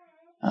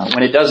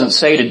when it doesn't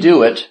say to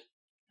do it,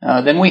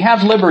 then we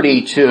have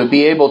liberty to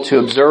be able to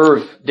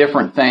observe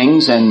different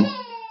things and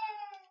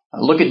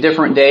look at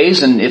different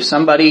days. And if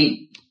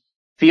somebody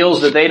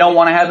feels that they don't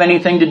want to have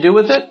anything to do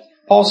with it,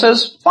 Paul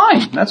says,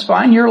 fine, that's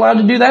fine. You're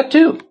allowed to do that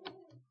too.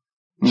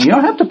 You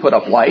don't have to put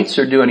up lights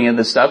or do any of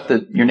the stuff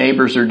that your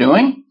neighbors are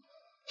doing.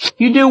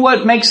 You do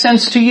what makes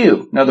sense to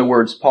you. In other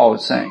words, Paul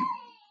is saying.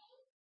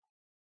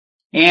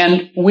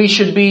 And we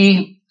should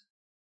be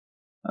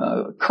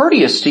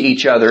courteous to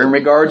each other in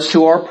regards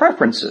to our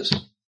preferences,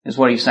 is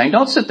what he's saying.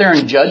 Don't sit there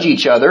and judge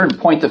each other and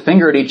point the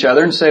finger at each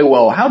other and say,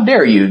 well, how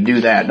dare you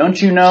do that? Don't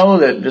you know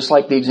that, just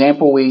like the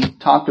example we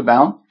talked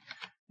about,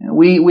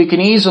 we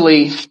can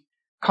easily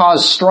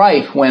cause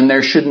strife when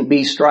there shouldn't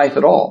be strife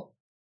at all.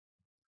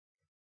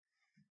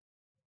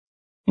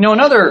 You know,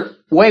 another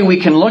way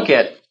we can look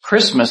at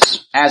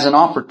Christmas as an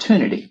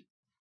opportunity.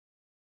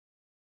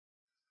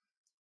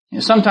 You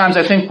know, sometimes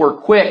I think we're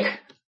quick,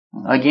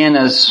 again,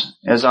 as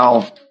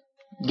I'll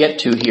get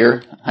to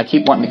here. I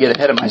keep wanting to get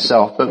ahead of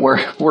myself, but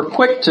we're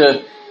quick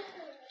to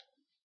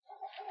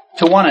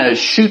want to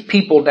shoot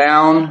people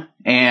down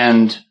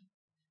and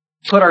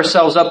put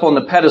ourselves up on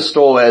the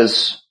pedestal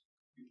as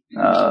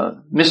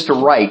Mr.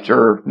 Right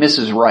or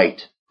Mrs.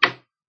 Right,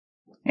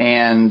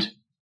 and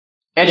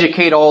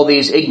educate all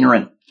these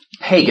ignorant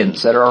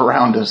pagans that are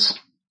around us.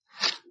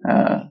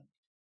 And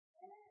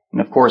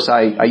of course,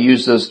 I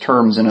use those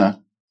terms in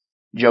a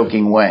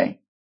joking way.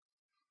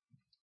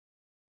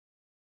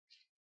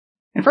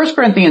 In 1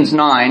 Corinthians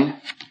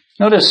 9,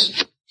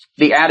 notice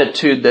the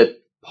attitude that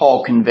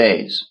Paul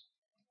conveys.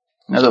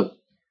 Now,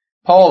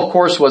 Paul, of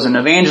course, was an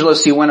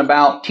evangelist. He went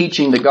about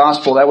teaching the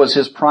gospel. That was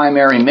his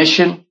primary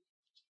mission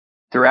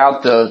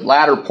throughout the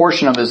latter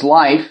portion of his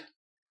life.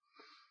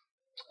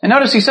 And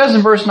notice he says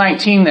in verse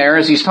 19 there,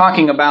 as he's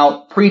talking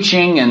about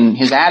preaching and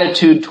his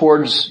attitude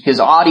towards his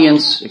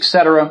audience,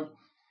 etc.,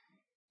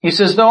 he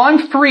says, though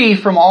I'm free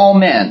from all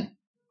men,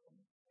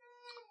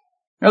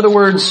 In other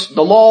words,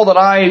 the law that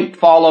I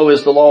follow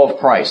is the law of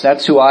Christ.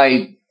 That's who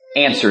I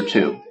answer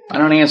to. I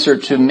don't answer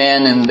to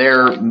men and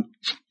their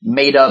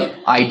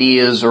made-up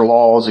ideas or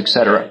laws,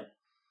 etc.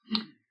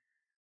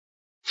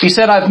 He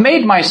said, I've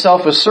made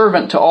myself a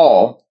servant to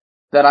all,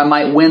 that I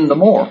might win the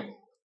more.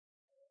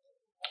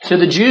 To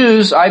the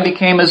Jews, I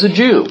became as a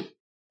Jew,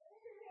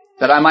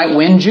 that I might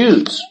win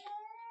Jews.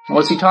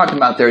 What's he talking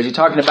about there? Is he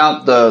talking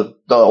about the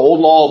old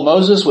law of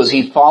Moses? Was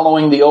he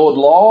following the old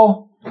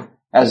law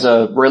as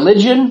a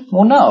religion?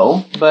 Well,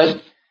 no,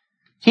 but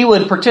he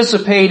would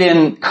participate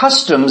in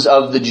customs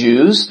of the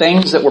Jews,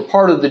 things that were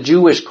part of the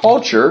Jewish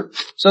culture,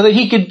 so that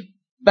he could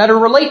better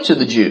relate to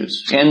the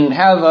Jews and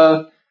have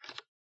a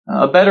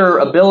better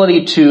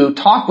ability to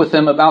talk with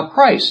them about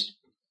Christ.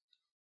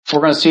 We're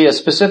going to see a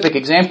specific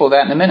example of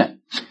that in a minute.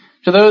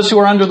 To those who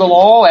are under the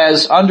law,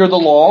 as under the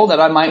law,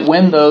 that I might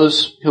win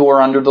those who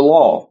are under the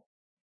law.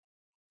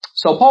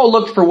 So Paul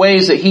looked for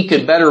ways that he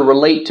could better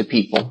relate to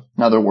people,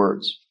 in other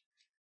words.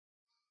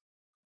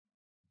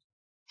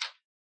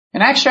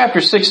 In Acts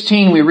chapter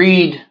 16, we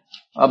read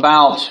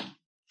about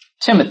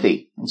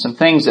Timothy and some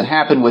things that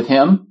happened with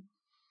him.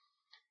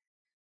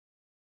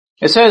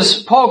 It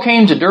says, Paul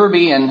came to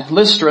Derbe and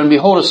Lystra, and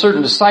behold, a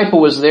certain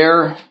disciple was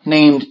there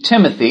named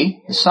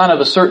Timothy, the son of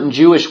a certain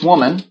Jewish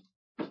woman,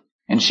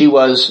 and she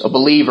was a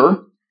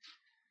believer.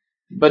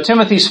 But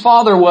Timothy's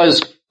father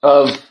was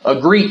of a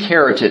Greek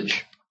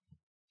heritage.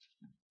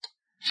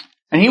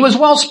 And he was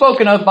well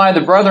spoken of by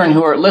the brethren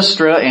who are at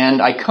Lystra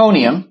and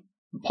Iconium.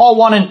 Paul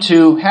wanted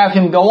to have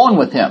him go on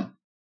with him.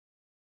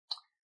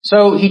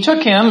 So he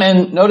took him,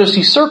 and notice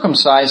he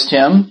circumcised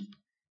him,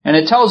 and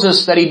it tells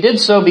us that he did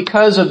so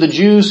because of the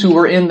Jews who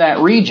were in that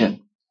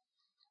region,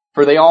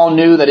 for they all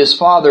knew that his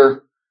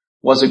father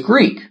was a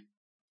Greek.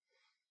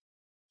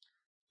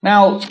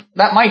 Now,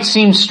 that might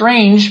seem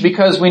strange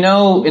because we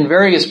know in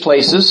various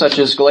places, such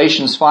as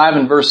Galatians 5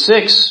 and verse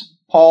 6,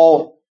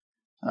 Paul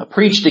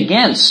preached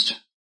against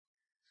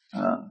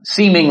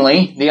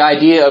seemingly the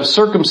idea of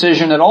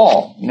circumcision at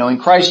all. You know, in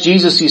Christ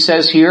Jesus, he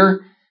says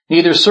here,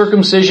 neither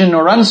circumcision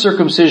nor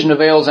uncircumcision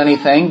avails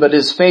anything, but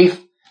is faith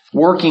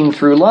working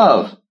through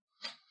love.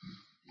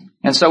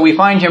 And so we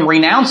find him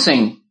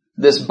renouncing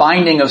this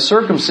binding of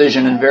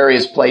circumcision in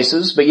various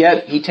places, but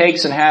yet he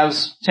takes and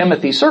has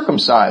Timothy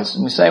circumcised.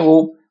 And we say,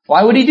 well,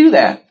 why would he do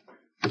that?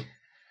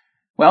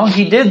 Well,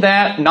 he did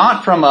that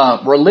not from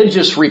a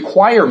religious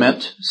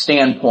requirement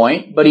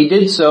standpoint, but he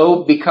did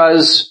so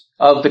because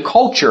of the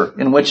culture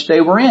in which they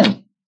were in.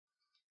 And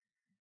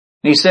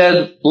he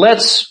said,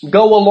 let's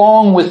go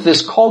along with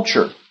this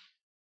culture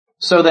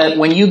so that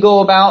when you go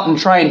about and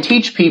try and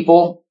teach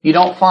people, you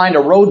don't find a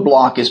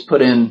roadblock is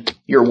put in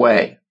your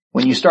way.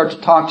 When you start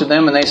to talk to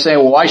them and they say,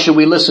 well, why should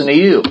we listen to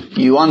you,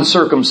 you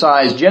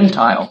uncircumcised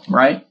Gentile,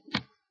 right?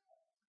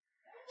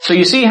 So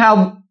you see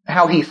how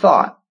he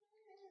thought.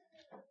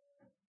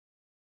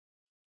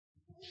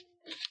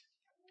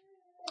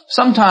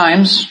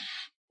 Sometimes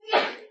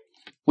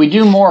we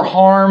do more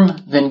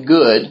harm than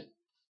good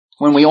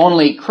when we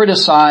only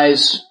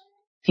criticize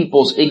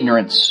people's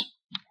ignorance.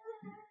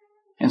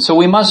 And so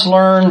we must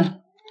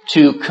learn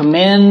to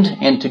commend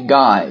and to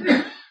guide.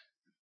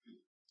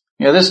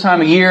 You know, this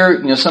time of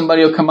year,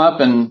 somebody will come up,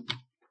 and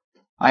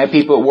I have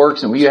people at work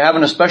saying, were you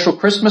having a special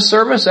Christmas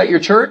service at your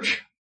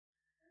church?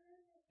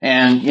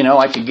 And,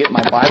 I could get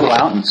my Bible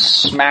out and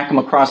smack him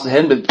across the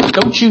head, but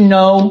don't you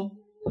know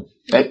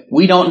that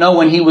we don't know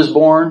when he was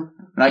born?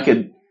 And I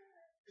could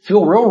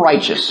feel real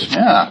righteous.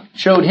 Yeah,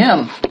 told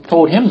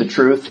him the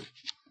truth.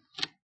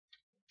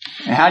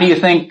 And how do you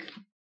think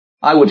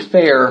I would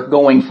fare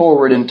going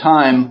forward in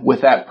time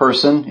with that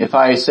person if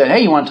I said,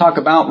 hey, you want to talk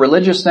about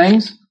religious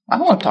things? I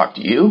don't want to talk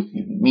to you,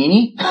 you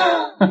meanie.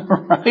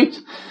 Right?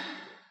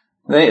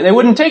 They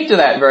wouldn't take to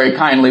that very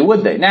kindly,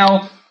 would they?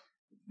 Now,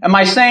 am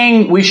I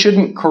saying we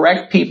shouldn't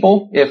correct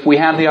people if we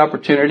have the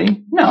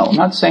opportunity? No, I'm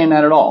not saying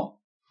that at all.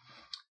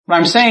 But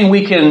I'm saying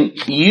we can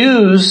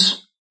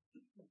use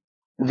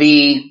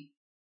the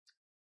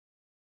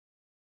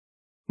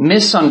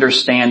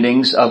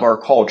misunderstandings of our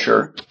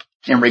culture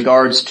in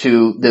regards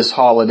to this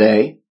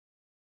holiday,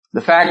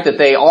 the fact that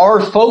they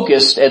are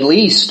focused at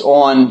least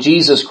on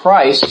Jesus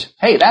Christ,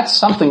 hey, that's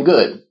something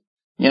good.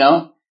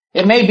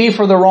 It may be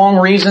for the wrong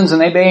reasons,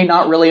 and they may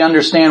not really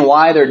understand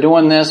why they're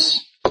doing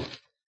this,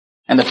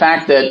 and the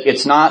fact that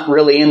it's not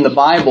really in the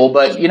Bible,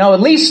 but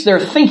at least they're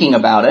thinking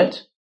about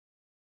it.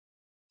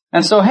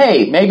 And so,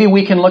 hey, maybe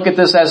we can look at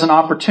this as an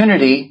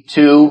opportunity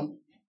to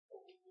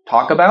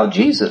talk about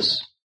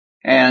Jesus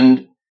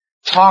and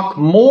talk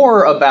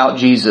more about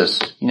Jesus.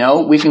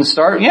 We can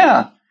start,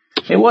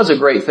 it was a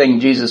great thing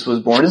Jesus was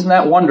born. Isn't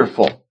that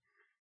wonderful?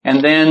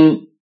 And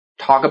then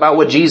talk about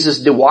what Jesus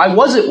did. Why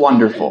was it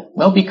wonderful?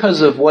 Well,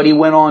 because of what he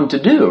went on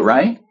to do,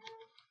 right?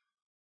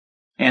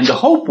 And the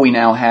hope we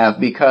now have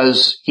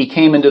because he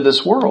came into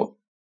this world.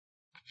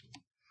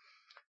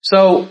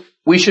 So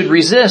we should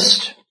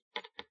resist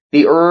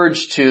the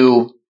urge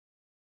to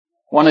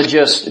want to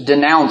just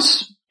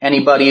denounce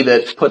anybody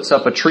that puts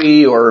up a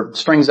tree or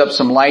strings up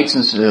some lights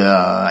and says,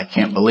 I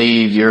can't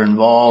believe you're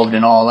involved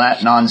in all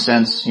that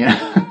nonsense.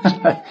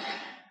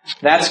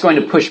 that's going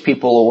to push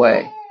people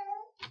away.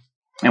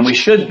 And we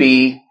should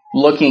be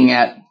looking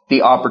at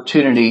the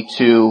opportunity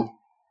to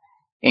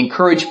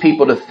encourage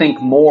people to think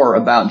more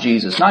about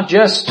Jesus, not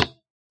just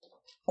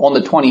on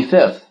the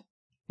 25th.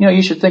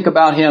 You should think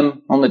about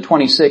him on the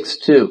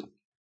 26th too,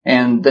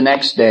 and the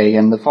next day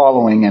and the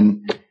following.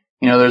 And,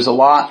 there's a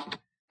lot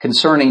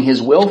concerning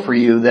his will for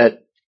you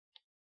that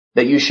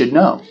you should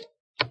know.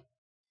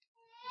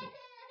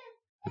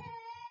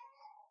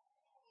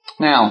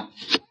 Now,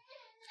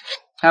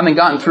 having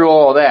gotten through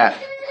all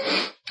that,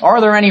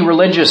 are there any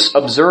religious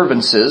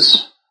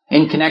observances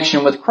in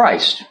connection with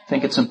Christ? I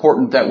think it's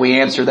important that we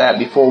answer that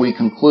before we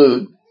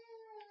conclude.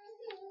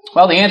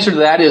 Well, the answer to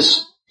that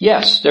is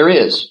yes, there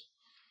is.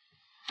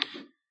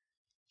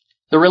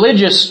 The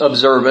religious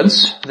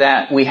observance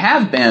that we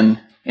have been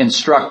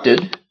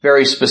instructed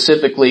very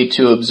specifically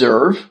to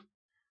observe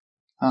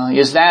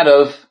is that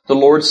of the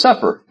Lord's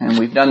Supper. And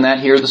we've done that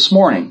here this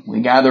morning.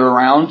 We gather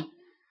around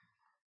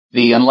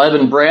the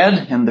unleavened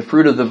bread and the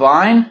fruit of the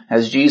vine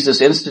as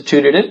Jesus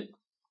instituted it.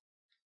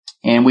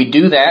 And we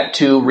do that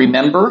to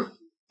remember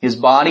his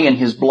body and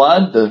his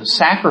blood, the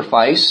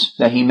sacrifice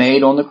that he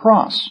made on the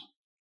cross.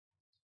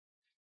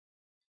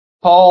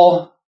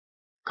 Paul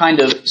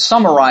kind of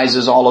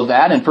summarizes all of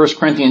that in 1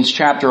 Corinthians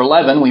chapter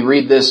 11. We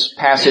read this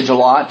passage a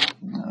lot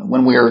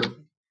when we're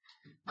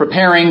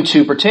preparing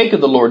to partake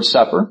of the Lord's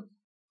Supper.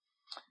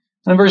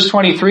 In verse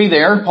 23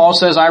 there, Paul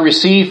says, I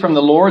received from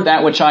the Lord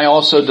that which I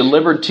also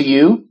delivered to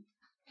you,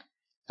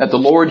 that the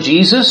Lord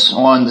Jesus,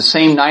 on the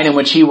same night in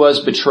which he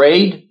was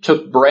betrayed,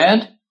 took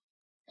bread.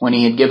 When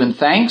he had given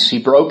thanks, he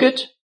broke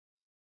it.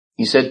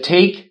 He said,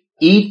 take,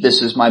 eat,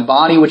 this is my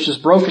body which is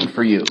broken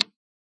for you.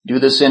 Do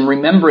this in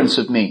remembrance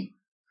of me.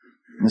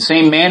 In the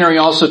same manner he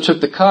also took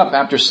the cup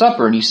after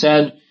supper, and he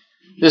said,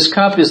 this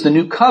cup is the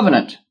new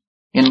covenant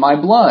in my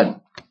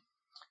blood.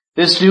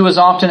 This do as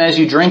often as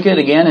you drink it,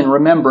 again in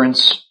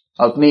remembrance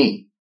of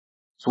me.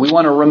 So we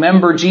want to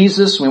remember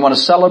Jesus. We want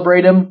to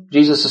celebrate him.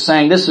 Jesus is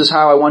saying, this is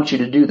how I want you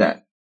to do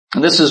that.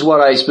 And this is what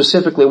I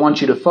specifically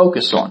want you to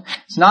focus on.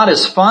 It's not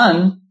as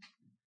fun,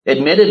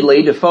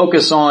 admittedly, to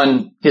focus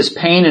on his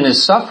pain and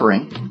his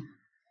suffering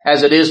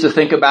as it is to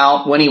think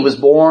about when he was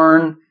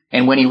born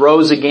and when he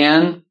rose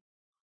again.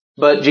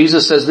 But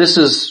Jesus says this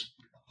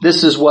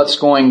is what's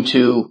going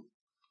to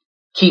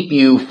keep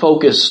you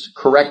focused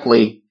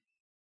correctly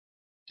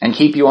and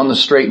keep you on the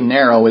straight and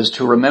narrow, is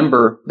to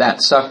remember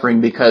that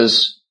suffering,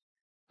 because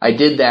I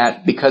did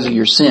that because of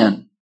your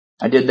sin.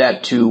 I did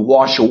that to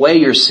wash away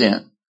your sin.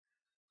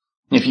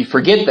 And if you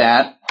forget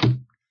that,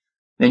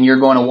 then you're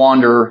going to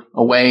wander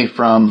away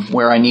from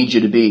where I need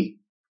you to be.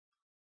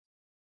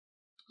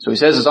 So he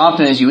says, as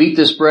often as you eat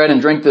this bread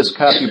and drink this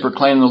cup, you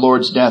proclaim the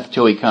Lord's death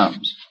till he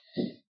comes.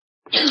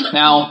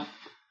 Now,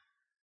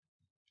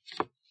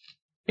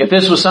 if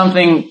this was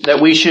something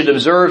that we should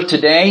observe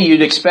today,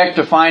 you'd expect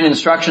to find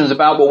instructions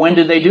about, well, when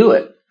did they do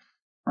it?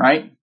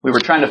 Right? We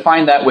were trying to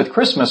find that with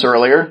Christmas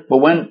earlier. But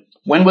when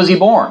was he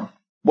born?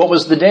 What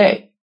was the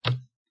day?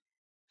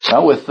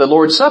 Well, with the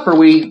Lord's Supper,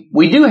 we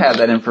do have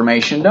that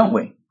information, don't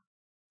we?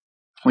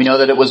 We know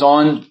that it was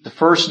on the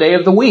first day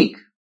of the week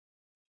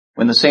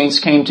when the saints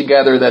came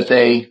together that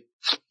they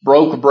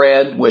broke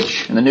bread,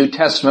 which in the New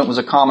Testament was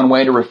a common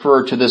way to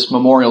refer to this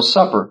memorial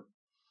supper,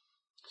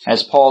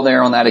 as Paul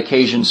there on that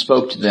occasion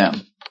spoke to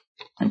them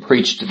and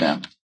preached to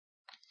them.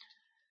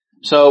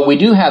 So we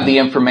do have the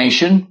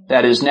information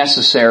that is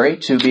necessary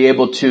to be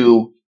able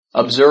to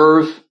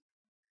observe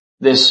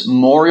this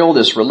memorial,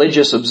 this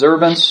religious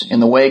observance in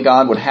the way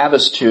God would have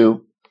us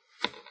to,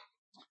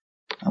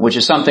 which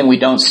is something we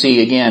don't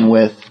see again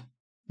with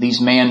these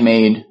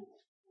man-made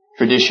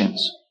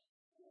traditions.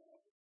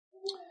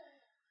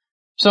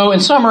 So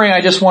in summary,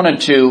 I just wanted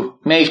to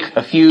make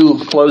a few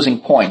closing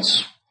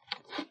points.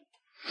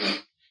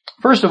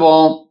 First of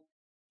all,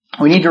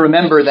 we need to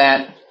remember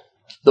that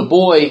the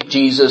boy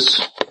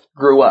Jesus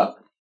grew up.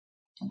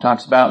 It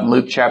talks about in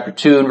Luke chapter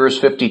 2 and verse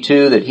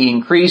 52 that he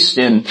increased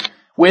in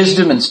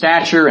wisdom and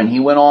stature, and he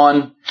went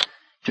on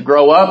to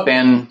grow up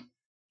and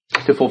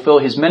to fulfill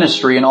his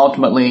ministry and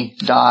ultimately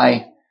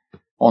die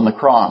on the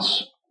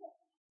cross.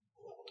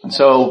 And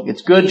so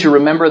it's good to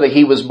remember that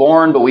he was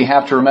born, but we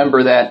have to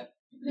remember that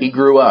he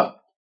grew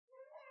up.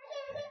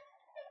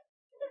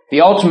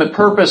 The ultimate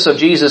purpose of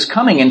Jesus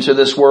coming into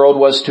this world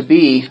was to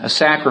be a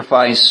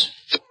sacrifice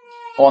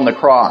on the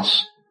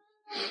cross.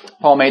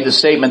 Paul made the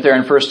statement there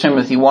in 1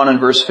 Timothy 1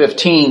 and verse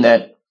 15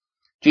 that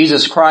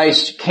Jesus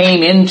Christ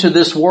came into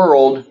this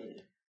world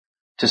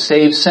to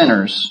save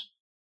sinners.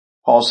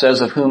 Paul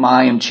says, of whom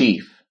I am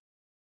chief.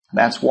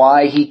 That's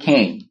why he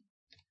came,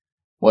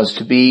 was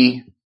to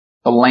be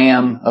the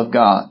Lamb of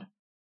God.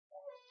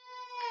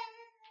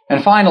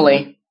 And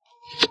finally,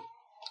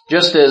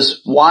 just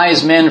as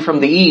wise men from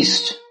the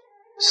East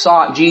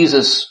sought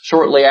Jesus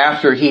shortly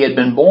after he had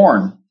been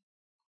born,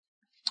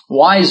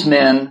 wise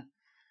men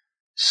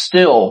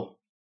still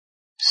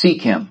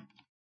seek him.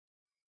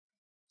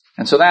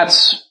 And so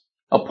that's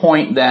a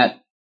point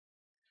that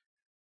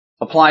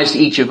applies to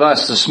each of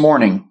us this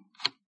morning.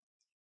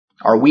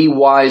 Are we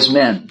wise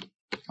men?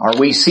 Are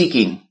we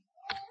seeking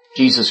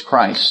Jesus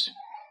Christ.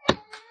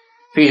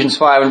 Ephesians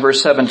 5 and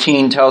verse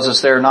 17 tells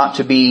us there not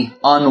to be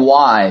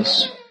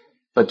unwise,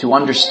 but to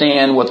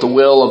understand what the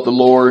will of the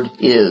Lord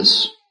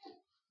is.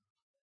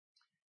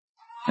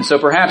 And so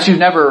perhaps you've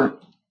never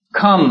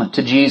come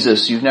to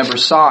Jesus. You've never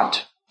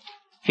sought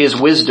His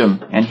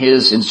wisdom and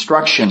His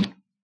instruction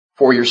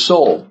for your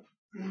soul.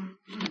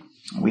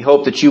 We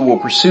hope that you will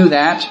pursue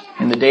that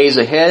in the days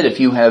ahead. If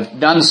you have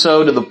done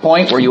so to the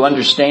point where you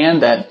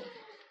understand that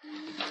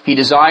He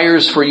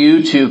desires for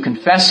you to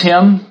confess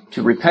Him,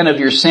 to repent of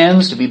your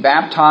sins, to be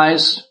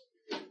baptized,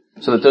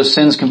 so that those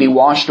sins can be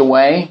washed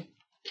away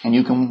and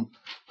you can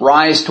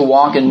rise to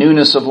walk in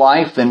newness of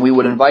life, then we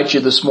would invite you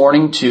this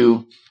morning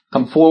to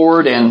come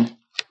forward and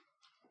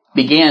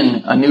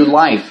begin a new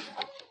life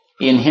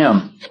in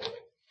Him.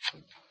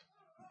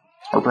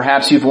 Or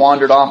perhaps you've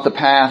wandered off the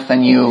path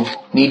and you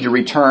need to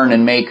return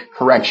and make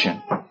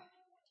correction.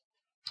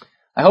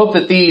 I hope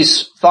that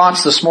these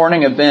thoughts this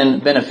morning have been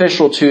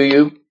beneficial to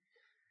you.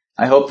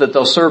 I hope that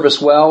they'll serve us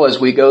well as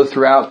we go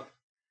throughout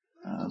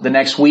the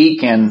next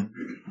week and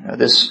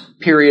this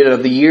period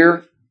of the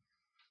year.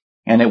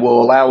 And it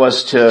will allow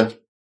us to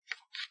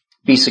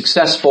be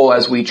successful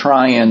as we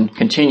try and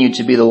continue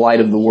to be the light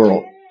of the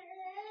world.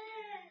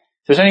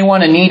 If there's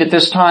anyone in need at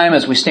this time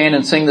as we stand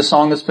and sing the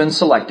song that's been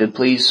selected,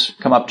 please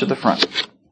come up to the front.